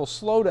merciful,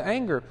 slow to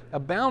anger,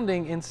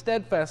 abounding in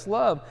steadfast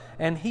love,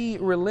 and He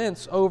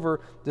relents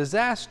over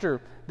disaster."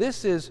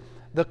 This is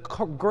the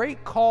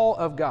great call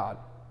of God.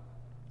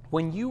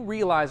 When you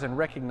realize and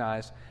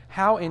recognize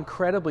how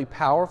incredibly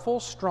powerful,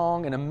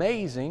 strong, and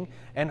amazing,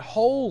 and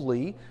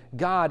holy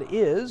God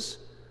is,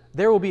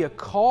 there will be a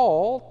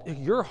call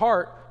in your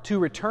heart to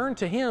return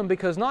to Him,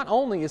 because not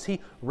only is He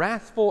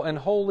wrathful and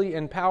holy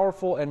and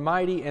powerful and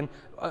mighty and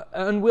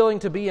unwilling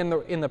to be in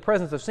the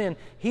presence of sin,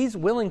 He's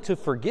willing to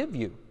forgive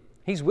you.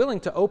 He's willing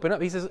to open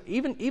up. He says,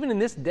 even in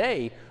this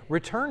day,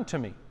 return to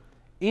me.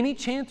 Any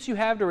chance you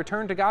have to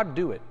return to God,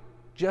 do it.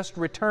 Just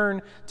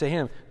return to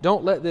Him.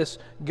 Don't let this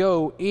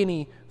go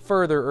any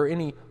further or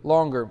any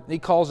longer. He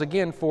calls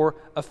again for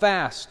a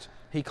fast.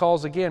 He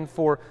calls again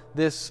for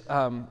this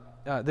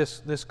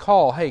this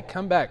call, hey,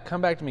 come back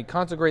to me,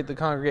 consecrate the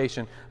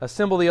congregation,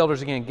 assemble the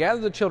elders again,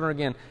 gather the children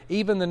again,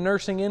 even the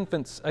nursing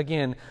infants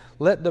again.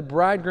 Let the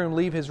bridegroom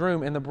leave his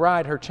room and the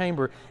bride her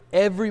chamber.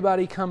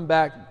 Everybody come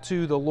back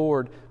to the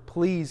Lord.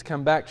 Please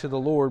come back to the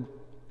Lord.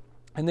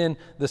 And then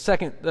the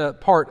second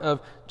part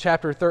of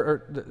chapter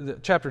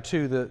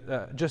 2,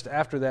 just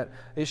after that,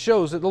 it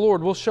shows that the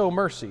Lord will show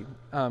mercy.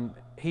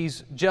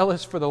 He's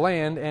jealous for the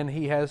land, and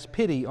He has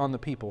pity on the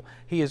people.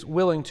 He is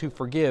willing to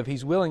forgive.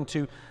 He's willing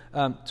to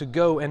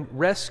go and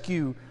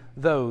rescue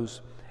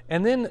those.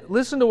 And then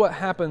listen to what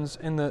happens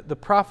in the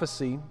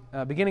prophecy,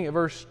 beginning at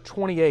verse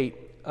 28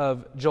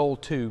 of Joel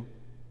 2.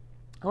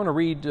 I want to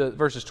read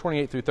verses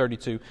 28 through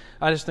 32.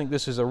 I just think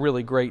this is a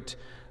really great,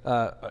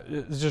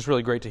 it's just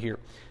really great to hear.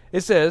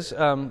 It says,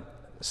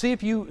 see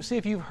if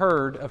you've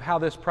heard of how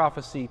this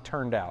prophecy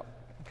turned out.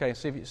 Okay,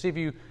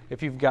 see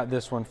if you've got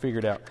this one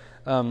figured out.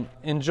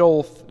 In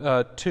Joel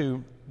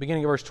 2,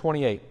 beginning of verse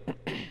 28,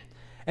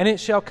 and it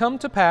shall come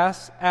to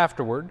pass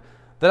afterward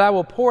that I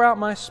will pour out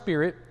my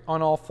Spirit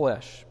on all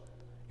flesh.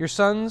 Your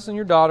sons and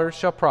your daughters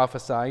shall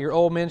prophesy. Your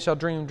old men shall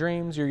dream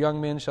dreams. Your young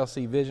men shall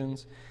see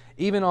visions.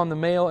 Even on the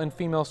male and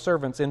female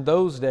servants in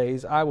those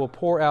days I will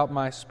pour out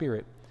my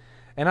Spirit.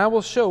 And I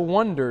will show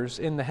wonders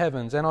in the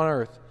heavens and on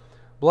earth,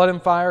 blood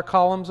and fire,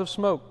 columns of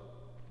smoke.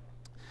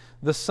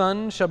 The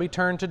sun shall be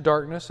turned to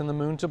darkness and the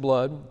moon to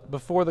blood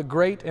before the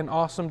great and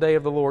awesome day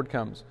of the Lord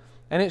comes.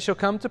 And it shall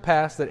come to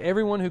pass that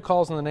everyone who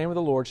calls on the name of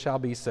the Lord shall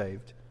be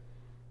saved.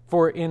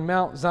 For in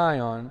Mount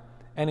Zion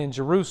and in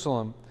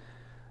Jerusalem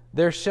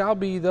there shall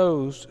be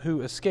those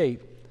who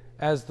escape,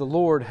 as the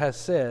Lord has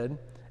said,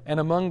 and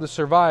among the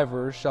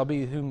survivors shall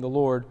be whom the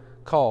Lord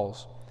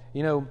calls.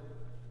 You know,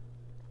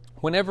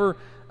 whenever,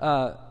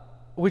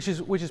 which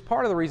is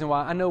part of the reason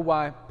why I know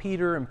why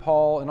Peter and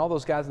Paul and all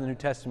those guys in the New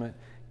Testament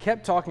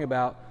kept talking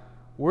about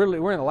we're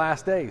in the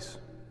last days.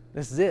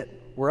 This is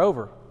it. We're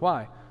over.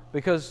 Why?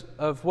 Because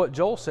of what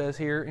Joel says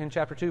here in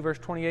chapter 2, verse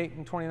 28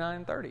 and 29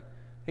 and 30.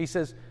 He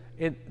says,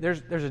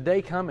 there's a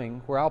day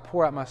coming where I'll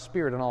pour out my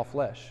Spirit on all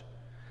flesh.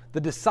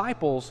 The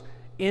disciples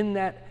in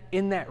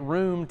that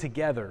room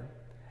together,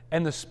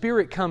 and the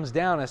Spirit comes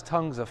down as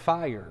tongues of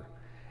fire,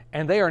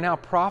 and they are now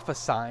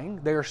prophesying.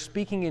 They are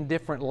speaking in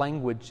different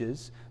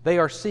languages. They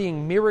are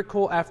seeing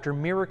miracle after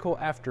miracle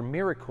after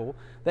miracle.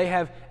 They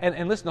have,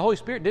 and listen, the Holy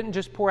Spirit didn't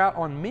just pour out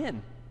on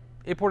men.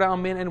 It poured out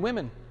on men and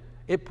women.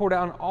 It poured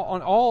out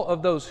on all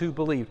of those who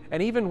believed.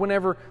 And even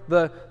whenever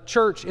the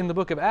church in the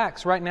book of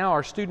Acts, right now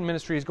our student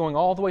ministry is going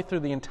all the way through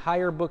the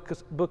entire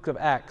book of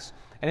Acts.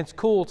 And it's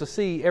cool to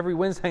see every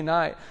Wednesday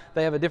night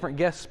they have a different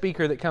guest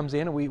speaker that comes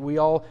in, and we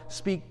all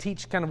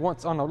teach kind of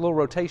once on a little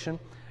rotation.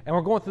 And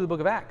we're going through the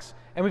book of Acts.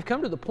 And we've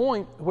come to the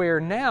point where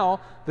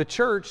now the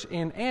church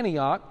in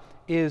Antioch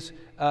is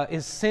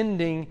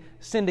sending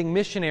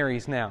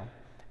missionaries now.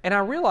 And I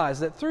realize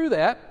that through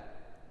that,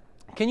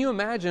 can you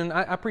imagine,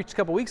 I preached a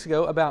couple weeks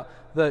ago about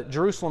the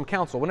Jerusalem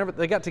Council. Whenever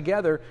they got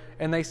together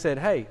and they said,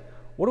 hey,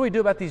 what do we do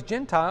about these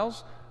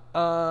Gentiles?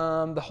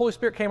 The Holy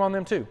Spirit came on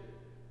them too.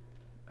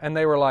 And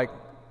they were like,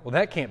 well,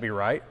 that can't be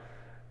right.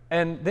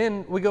 And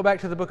then we go back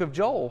to the book of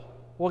Joel.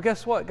 Well,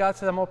 guess what? God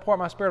said, I'm going to pour out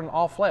my Spirit on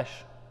all flesh.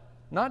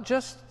 Not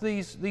just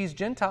these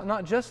Gentiles,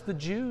 not just the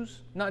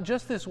Jews, not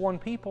just this one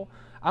people.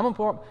 I'm going to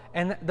pour,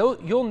 and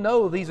you'll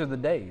know these are the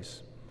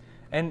days.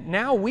 And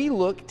now we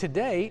look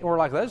today, and we're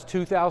like, that's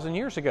 2,000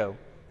 years ago.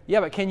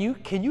 Yeah, but can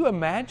you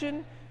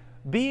imagine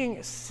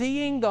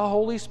seeing the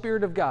Holy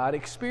Spirit of God,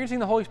 experiencing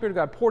the Holy Spirit of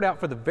God poured out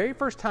for the very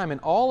first time in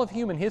all of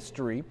human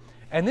history,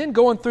 and then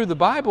going through the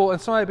Bible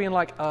and somebody being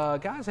like,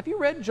 guys, have you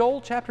read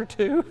Joel chapter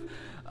 2?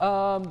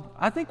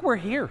 I think we're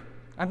here.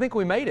 I think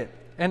we made it.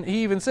 And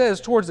he even says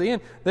towards the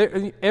end,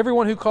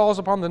 everyone who calls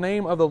upon the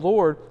name of the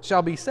Lord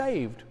shall be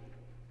saved.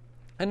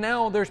 And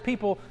now there's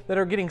people that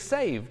are getting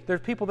saved.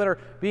 There's people that are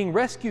being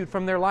rescued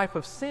from their life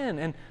of sin.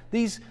 And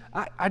these,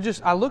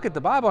 I look at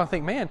the Bible and I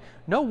think, man,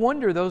 no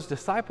wonder those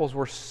disciples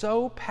were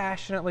so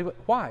passionately.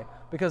 Why?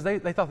 Because they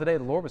thought the day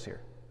of the Lord was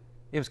here.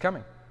 It was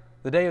coming.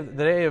 The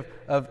day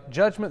of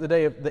judgment, the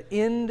day of the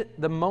end,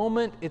 the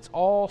moment it's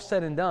all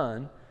said and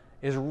done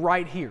is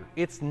right here.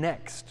 It's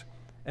next.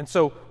 And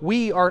so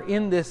we are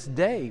in this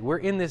day. We're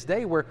in this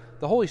day where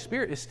the Holy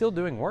Spirit is still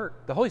doing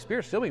work. The Holy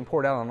Spirit is still being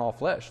poured out on all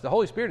flesh. The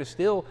Holy Spirit is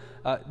still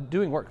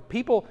doing work.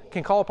 People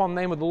can call upon the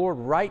name of the Lord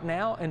right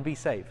now and be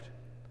saved.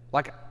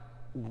 Like,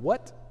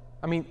 what?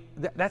 I mean,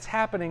 that's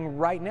happening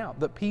right now.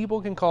 The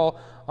people can call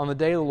on the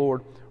day of the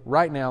Lord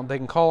right now. They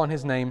can call on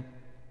His name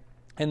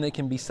and they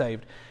can be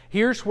saved.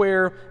 Here's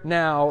where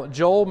now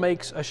Joel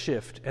makes a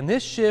shift. And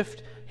this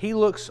shift, he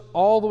looks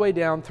all the way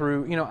down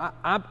through,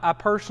 I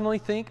personally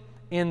think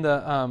in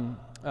the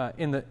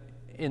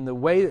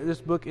way that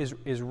this book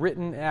is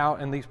written out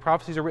and these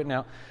prophecies are written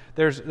out,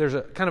 there's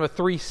a kind of a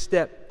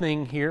 3-step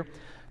thing here.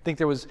 I think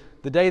there was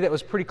the day that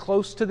was pretty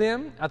close to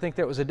them. I think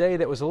there was a day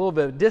that was a little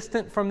bit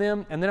distant from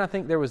them. And then I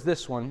think there was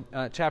this one,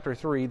 chapter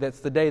 3, that's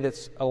the day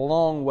that's a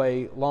long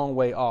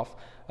way off.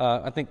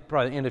 I think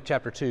probably the end of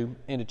chapter 2,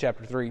 end of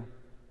chapter 3.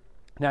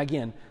 Now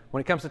again, when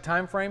it comes to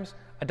time frames,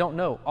 I don't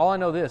know. All I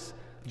know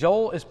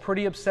Joel is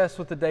pretty obsessed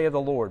with the day of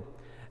the Lord,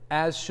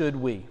 as should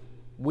we.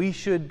 We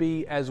should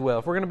be as well.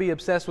 If we're going to be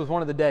obsessed with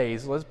one of the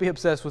days, let's be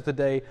obsessed with the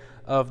day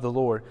of the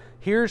Lord.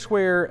 Here's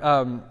where,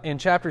 in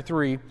chapter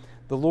 3,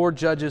 the Lord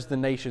judges the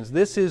nations.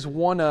 This is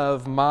one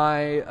of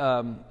my,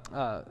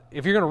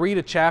 if you're going to read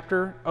a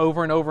chapter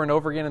over and over and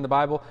over again in the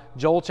Bible,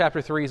 Joel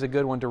chapter 3 is a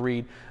good one to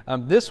read.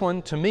 This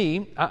one, to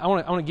me, I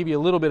want to give you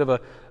a little bit of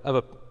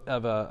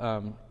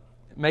a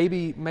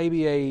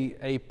maybe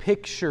a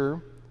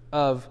picture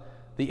of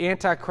the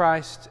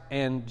Antichrist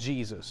and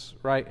Jesus,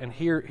 right? And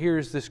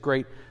here's this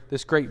great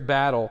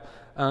battle.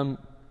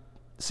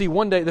 See,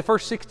 one day, the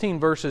first 16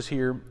 verses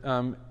here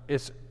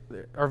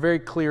are very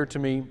clear to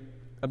me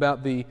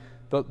about the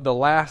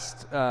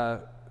last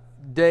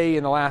day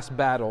and the last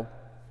battle.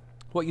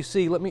 What you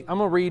see, I'm going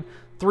to read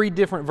 3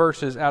 different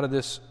verses out of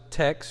this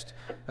text,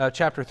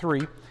 chapter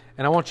 3,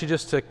 and I want you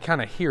just to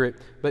kind of hear it.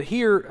 But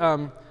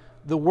here,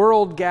 the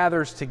world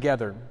gathers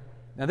together.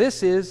 Now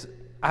this is,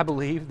 I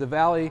believe, the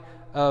valley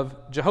of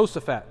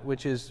Jehoshaphat,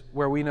 which is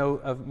where we know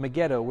of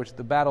Megiddo, which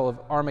the battle of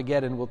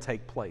Armageddon will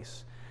take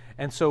place.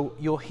 And so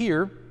you'll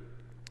hear,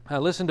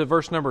 listen to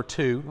verse number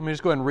 2. Let me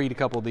just go ahead and read a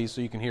couple of these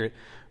so you can hear it.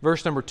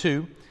 Verse number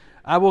 2,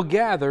 I will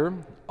gather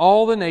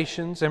all the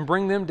nations and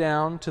bring them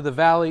down to the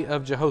valley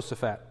of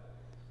Jehoshaphat,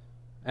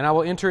 and I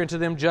will enter into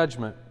them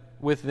judgment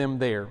with them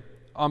there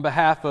on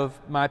behalf of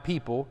my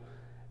people,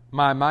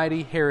 my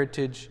mighty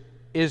heritage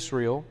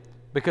Israel,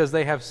 because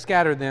they have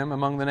scattered them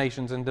among the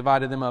nations and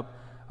divided them up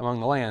among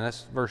the land.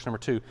 That's verse number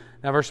 2.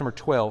 Now verse number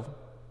 12.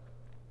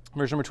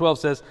 Verse number 12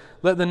 says,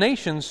 let the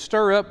nations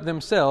stir up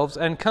themselves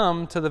and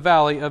come to the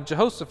valley of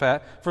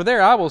Jehoshaphat, for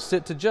there I will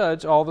sit to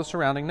judge all the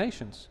surrounding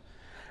nations.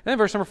 And then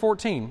verse number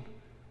 14.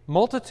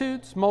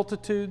 Multitudes,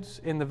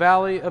 multitudes in the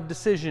valley of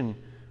decision,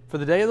 for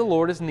the day of the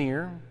Lord is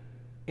near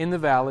in the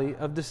valley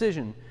of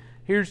decision.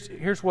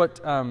 Here's what,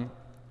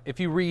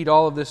 if you read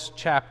all of this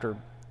chapter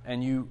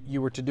and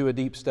you were to do a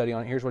deep study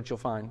on it, here's what you'll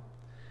find.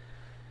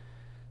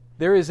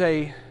 There is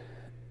a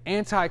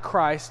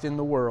Antichrist in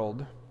the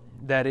world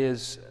that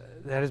has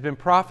been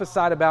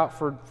prophesied about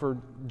for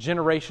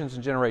generations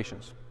and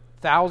generations.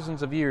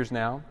 Thousands of years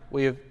now,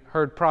 we have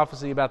heard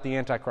prophecy about the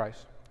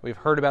Antichrist. We've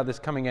heard about this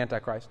coming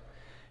Antichrist.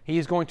 He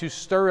is going to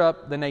stir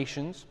up the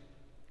nations,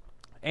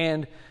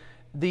 and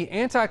the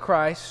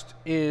Antichrist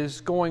is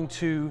going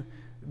to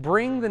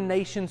bring the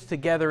nations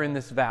together in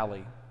this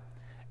valley.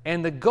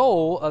 And the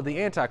goal of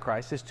the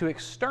Antichrist is to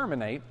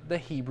exterminate the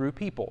Hebrew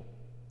people.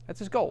 That's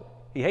his goal.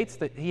 He hates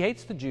the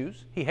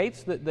Jews. He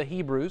hates the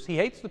Hebrews. He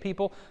hates the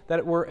people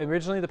that were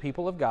originally the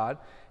people of God.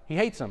 He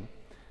hates them.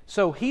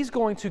 So he's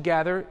going to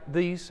gather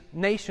these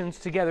nations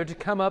together to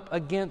come up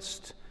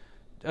against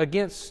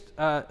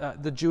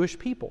the Jewish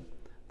people,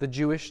 the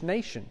Jewish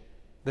nation,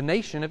 the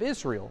nation of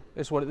Israel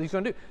is what he's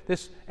going to do.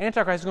 This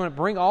Antichrist is going to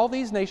bring all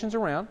these nations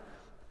around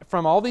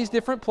from all these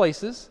different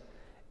places,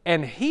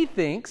 and he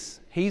thinks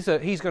he's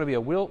going to be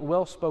a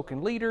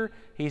well-spoken leader.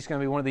 He's going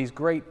to be one of these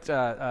great,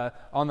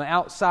 on the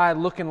outside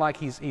looking like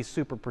he's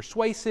super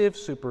persuasive,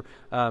 super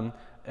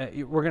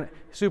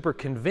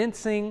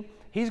convincing.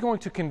 He's going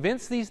to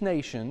convince these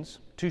nations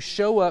to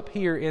show up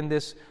here in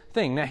this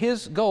thing. Now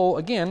his goal,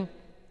 again,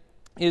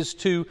 is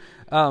to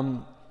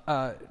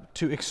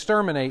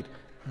exterminate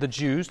the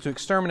Jews, to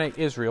exterminate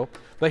Israel.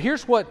 But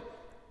here's what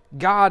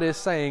God is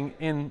saying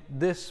in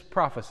this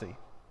prophecy.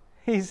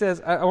 He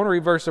says, I want to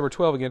read verse number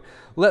 12 again.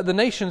 Let the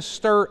nations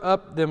stir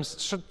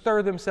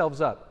themselves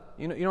up.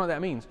 You know what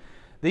that means?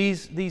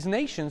 These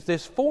nations,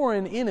 this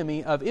foreign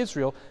enemy of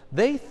Israel,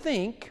 they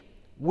think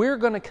we're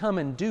going to come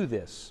and do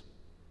this.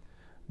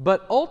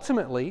 But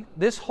ultimately,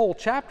 this whole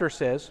chapter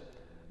says,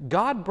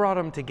 God brought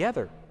them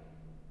together.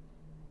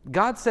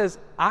 God says,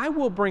 I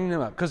will bring them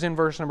up. Because in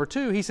verse number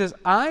 2, he says,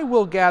 I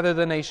will gather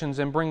the nations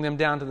and bring them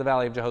down to the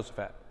valley of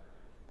Jehoshaphat.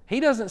 He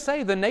doesn't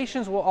say the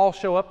nations will all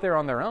show up there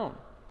on their own.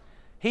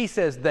 He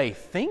says they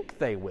think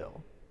they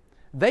will.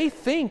 They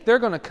think they're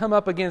going to come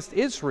up against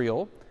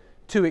Israel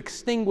to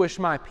extinguish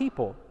my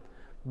people.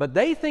 But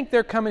they think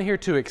they're coming here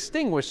to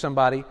extinguish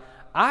somebody.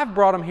 I've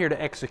brought them here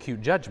to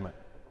execute judgment.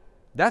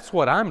 That's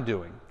what I'm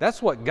doing.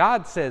 That's what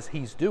God says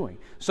he's doing.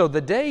 So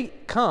the day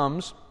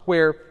comes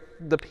where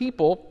the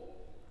people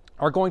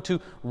are going to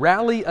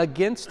rally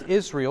against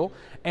Israel,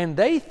 and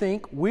they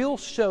think we'll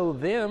show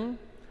them,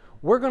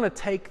 we're going to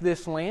take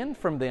this land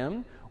from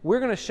them. We're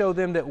going to show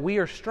them that we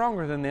are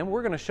stronger than them.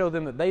 We're going to show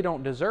them that they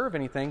don't deserve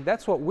anything.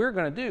 That's what we're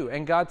going to do.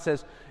 And God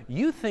says,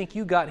 you think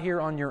you got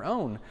here on your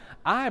own.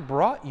 I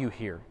brought you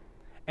here.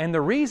 And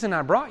the reason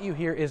I brought you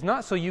here is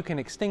not so you can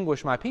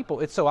extinguish my people.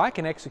 It's so I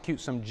can execute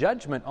some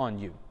judgment on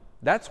you.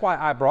 That's why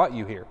I brought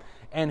you here.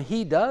 And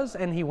he does,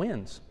 and he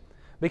wins.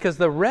 Because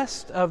the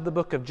rest of the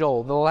book of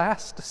Joel, the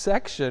last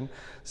section,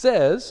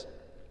 says,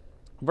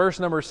 verse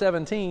number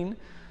 17,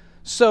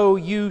 so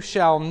you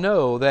shall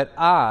know that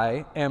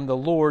I am the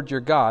Lord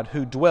your God,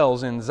 who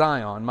dwells in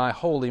Zion, my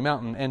holy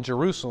mountain, and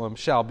Jerusalem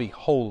shall be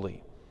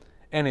holy,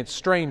 and its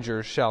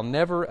strangers shall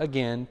never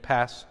again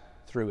pass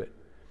through it.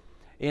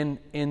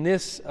 In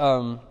this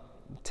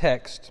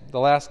text, the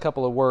last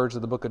couple of words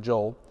of the book of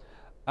Joel,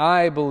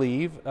 I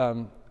believe,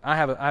 I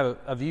have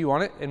a view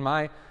on it in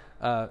my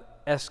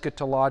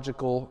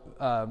eschatological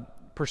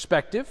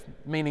perspective,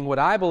 meaning what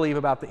I believe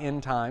about the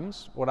end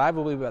times, what I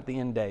believe about the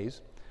end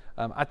days.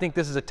 I think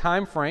this is a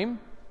time frame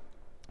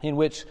in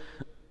which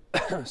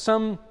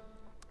some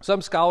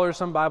scholars,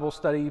 some Bible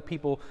study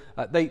people,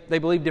 they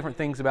believe different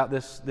things about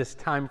this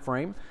time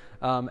frame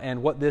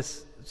and what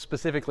this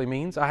specifically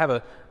means. I have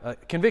a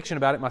conviction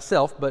about it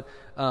myself, but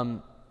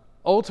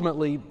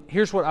ultimately,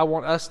 here's what I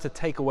want us to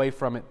take away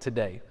from it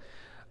today.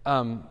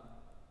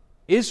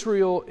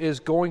 Israel is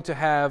going to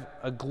have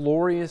a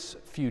glorious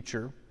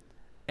future,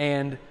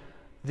 and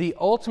the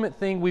ultimate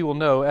thing we will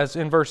know, as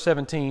in verse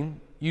 17,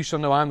 you shall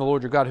know I am the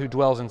Lord your God who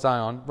dwells in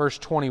Zion. Verse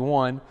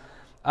 21,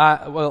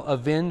 I will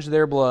avenge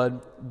their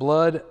blood.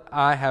 Blood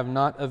I have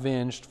not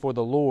avenged, for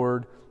the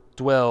Lord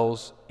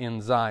dwells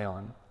in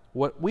Zion.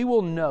 What we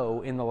will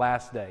know in the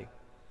last day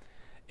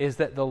is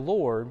that the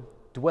Lord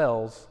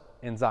dwells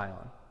in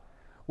Zion.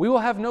 We will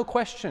have no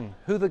question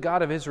who the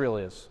God of Israel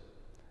is.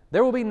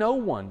 There will be no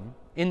one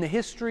in the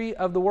history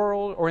of the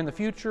world or in the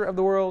future of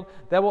the world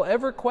that will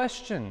ever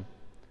question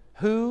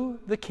who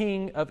the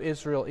King of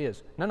Israel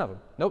is. None of them.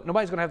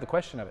 Nobody's going to have the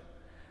question of it.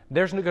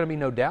 There's going to be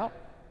no doubt.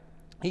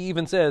 He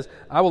even says,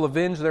 I will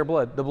avenge their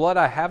blood. The blood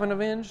I haven't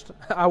avenged,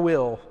 I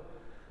will.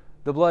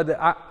 The blood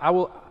that I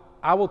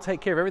will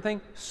take care of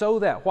everything so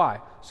that, why?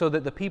 So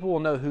that the people will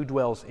know who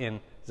dwells in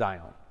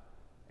Zion.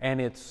 And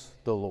it's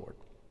the Lord.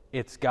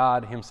 It's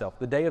God Himself.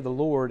 The day of the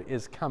Lord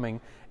is coming,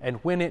 and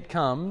when it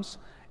comes,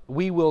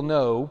 we will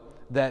know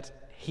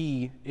that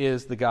He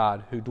is the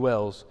God who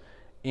dwells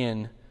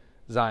in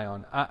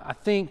Zion. I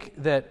think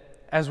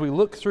that as we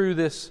look through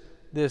this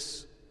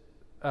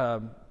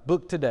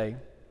book today,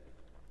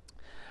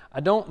 I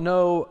don't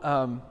know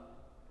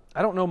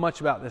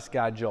much about this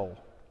guy Joel.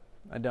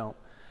 I don't.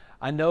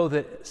 I know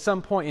that at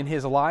some point in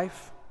his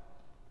life,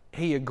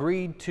 he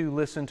agreed to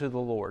listen to the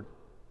Lord.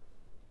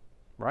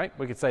 Right?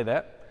 We could say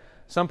that.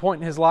 Some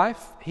point in his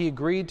life, he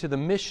agreed to the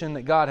mission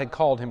that God had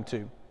called him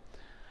to.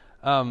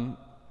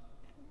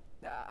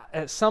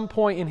 At some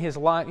point in his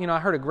life, I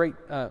heard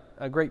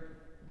a great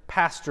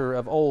pastor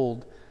of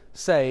old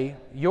say,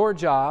 your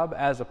job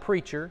as a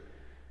preacher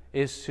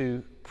is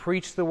to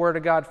preach the Word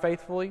of God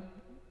faithfully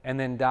and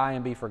then die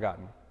and be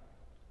forgotten.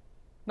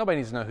 Nobody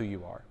needs to know who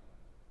you are.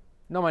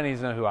 Nobody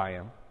needs to know who I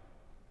am.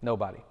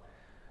 Nobody.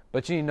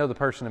 But you need to know the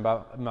person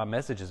about my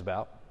message is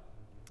about.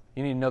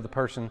 You need to know the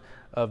person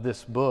of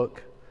this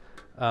book.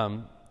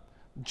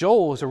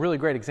 Joel is a really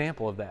great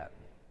example of that.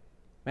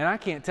 Man, I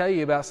can't tell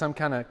you about some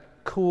kind of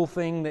cool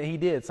thing that he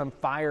did, some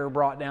fire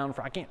brought down.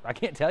 I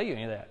can't tell you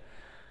any of that.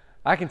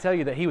 I can tell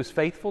you that he was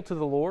faithful to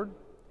the Lord.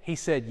 He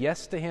said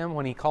yes to Him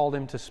when He called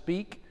him to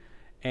speak,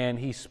 and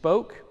he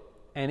spoke.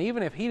 And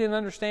even if he didn't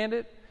understand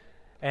it,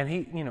 and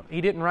he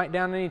didn't write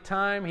down any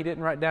time, he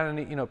didn't write down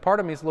any. Part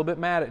of me is a little bit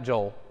mad at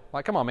Joel.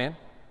 Like, come on, man,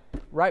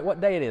 write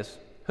what day it is.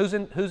 Who's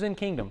in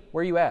kingdom?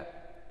 Where are you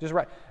at? Just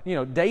write.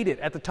 Date it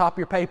at the top of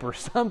your paper.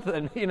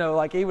 Something.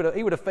 Like he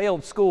would have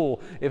failed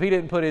school if he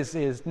didn't put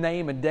his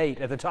name and date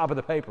at the top of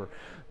the paper.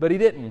 But he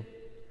didn't.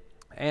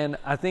 And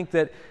I think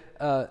that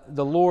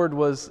the Lord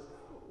was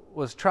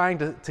trying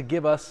to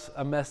give us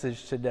a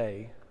message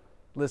today.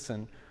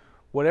 Listen,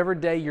 whatever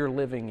day you're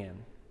living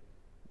in,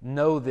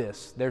 know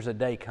this: there's a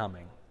day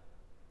coming.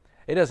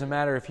 It doesn't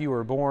matter if you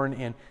were born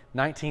in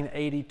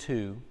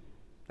 1982.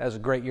 That was a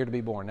great year to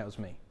be born. That was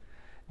me.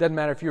 It doesn't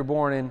matter if you were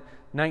born in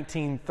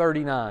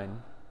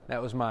 1939.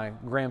 That was my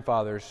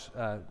grandfather's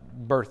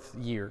birth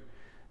year.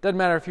 It doesn't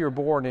matter if you were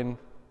born in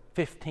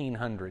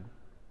 1500.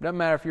 It doesn't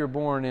matter if you were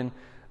born in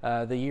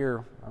the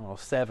year,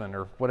 7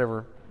 or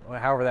whatever,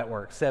 however that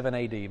works, 7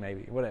 AD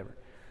maybe, whatever.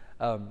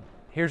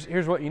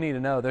 Here's what you need to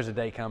know. There's a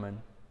day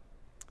coming.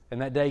 And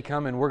that day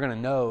coming, we're going to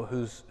know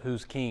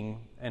who's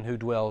king and who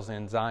dwells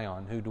in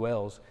Zion, who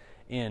dwells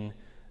in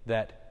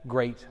that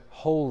great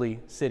holy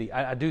city.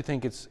 I do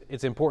think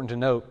it's important to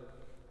note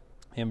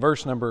in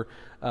verse number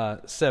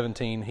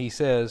 17, he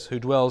says, who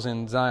dwells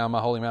in Zion,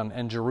 my holy mountain,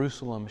 and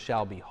Jerusalem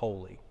shall be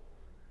holy.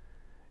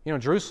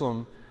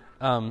 Jerusalem,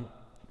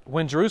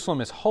 when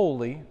Jerusalem is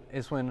holy,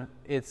 is when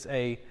it's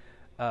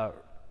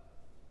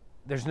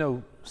there's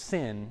no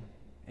sin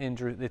in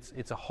Jerusalem.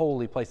 It's a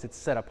holy place. It's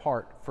set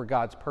apart for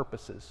God's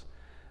purposes.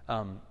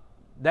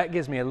 That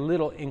gives me a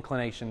little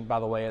inclination, by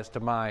the way, as to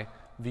my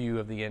view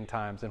of the end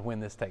times and when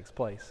this takes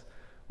place.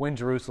 When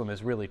Jerusalem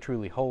is really,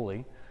 truly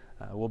holy,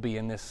 we'll be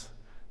in this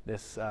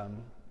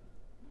I'm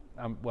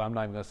not even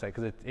going to say,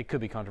 because it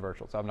could be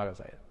controversial, so I'm not going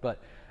to say it.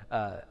 But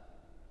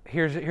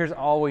here's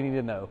all we need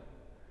to know.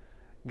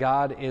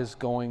 God is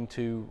going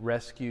to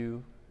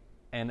rescue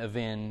and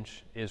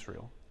avenge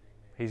Israel.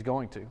 He's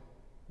going to.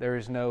 There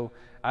is no,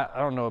 I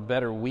don't know a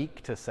better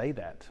week to say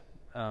that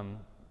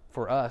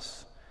for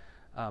us.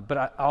 But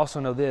I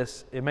also know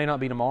this: it may not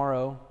be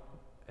tomorrow,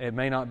 it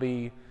may not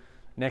be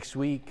next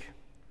week,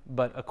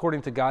 but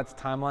according to God's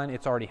timeline,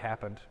 it's already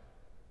happened.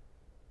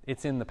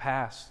 It's in the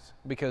past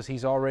because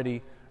He's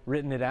already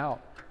written it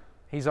out.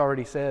 He's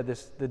already said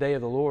the day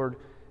of the Lord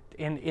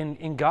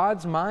in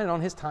God's mind,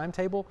 on His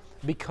timetable,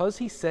 because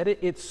He said it,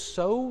 it's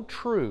so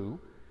true,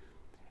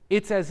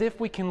 it's as if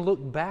we can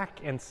look back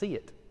and see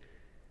it.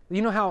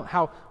 You know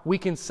how we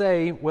can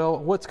say, well,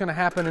 what's going to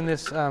happen in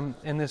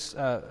this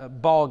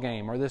ball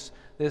game or this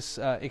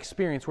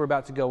experience we're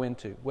about to go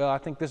into? Well, I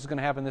think this is going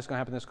to happen, this is going to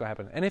happen, this is going to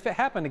happen. And if it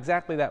happened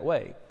exactly that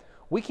way,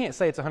 we can't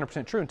say it's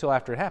 100% true until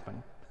after it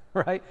happened,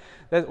 right?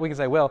 We can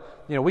say, well,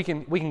 we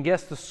can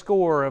guess the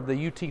score of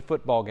the UT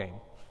football game.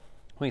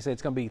 We can say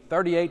it's going to be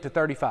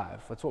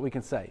 38-35. That's what we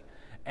can say.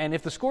 And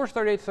if the score is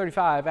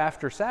 38-35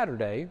 after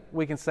Saturday,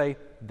 we can say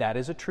that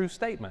is a true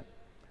statement.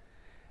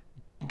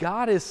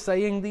 God is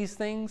saying these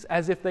things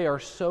as if they are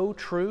so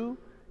true.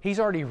 He's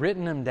already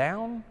written them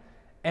down,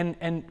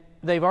 and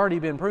they've already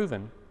been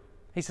proven.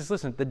 He says,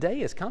 listen, the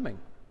day is coming.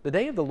 The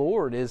day of the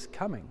Lord is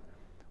coming.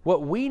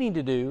 What we need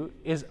to do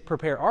is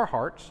prepare our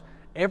hearts.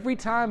 Every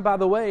time, by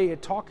the way,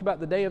 it talked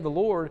about the day of the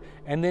Lord,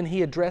 and then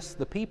He addressed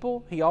the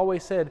people, He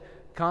always said,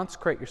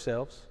 consecrate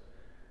yourselves.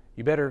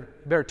 You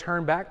better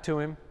turn back to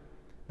Him.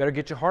 Better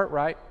get your heart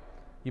right.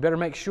 You better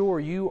make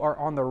sure you are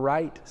on the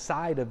right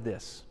side of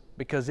this.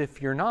 Because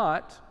if you're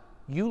not,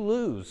 you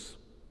lose.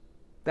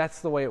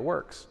 That's the way it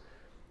works.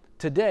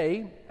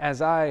 Today,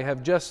 as I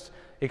have just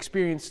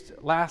experienced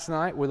last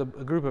night with a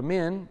group of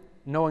men,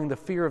 knowing the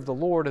fear of the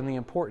Lord and the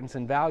importance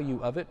and value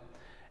of it,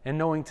 and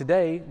knowing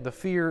today the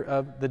fear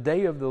of the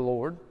day of the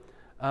Lord,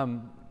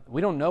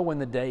 we don't know when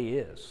the day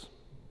is.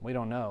 We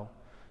don't know.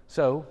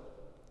 So,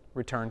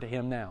 return to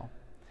Him now.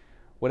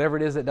 Whatever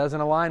it is that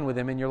doesn't align with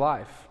Him in your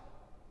life,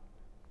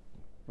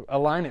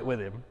 align it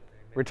with Him.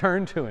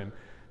 Return to Him.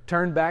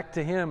 Turn back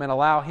to Him and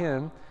allow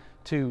Him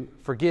to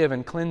forgive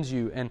and cleanse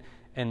you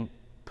and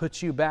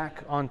put you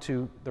back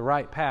onto the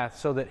right path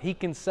so that He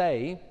can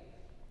say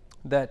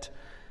that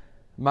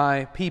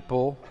my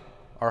people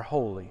are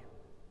holy.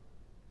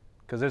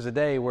 Because there's a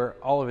day where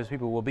all of His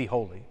people will be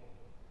holy.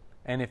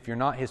 And if you're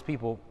not His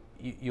people,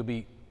 you'll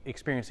be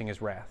experiencing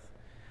His wrath.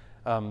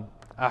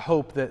 I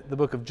hope that the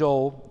book of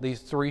Joel,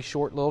 these 3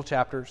 short little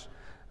chapters,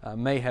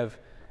 may have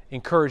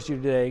encouraged you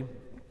today,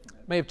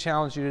 may have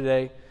challenged you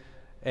today,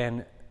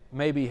 and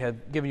maybe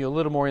have given you a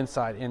little more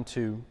insight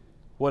into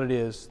what it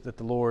is that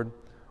the Lord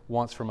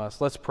wants from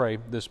us. Let's pray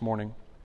this morning.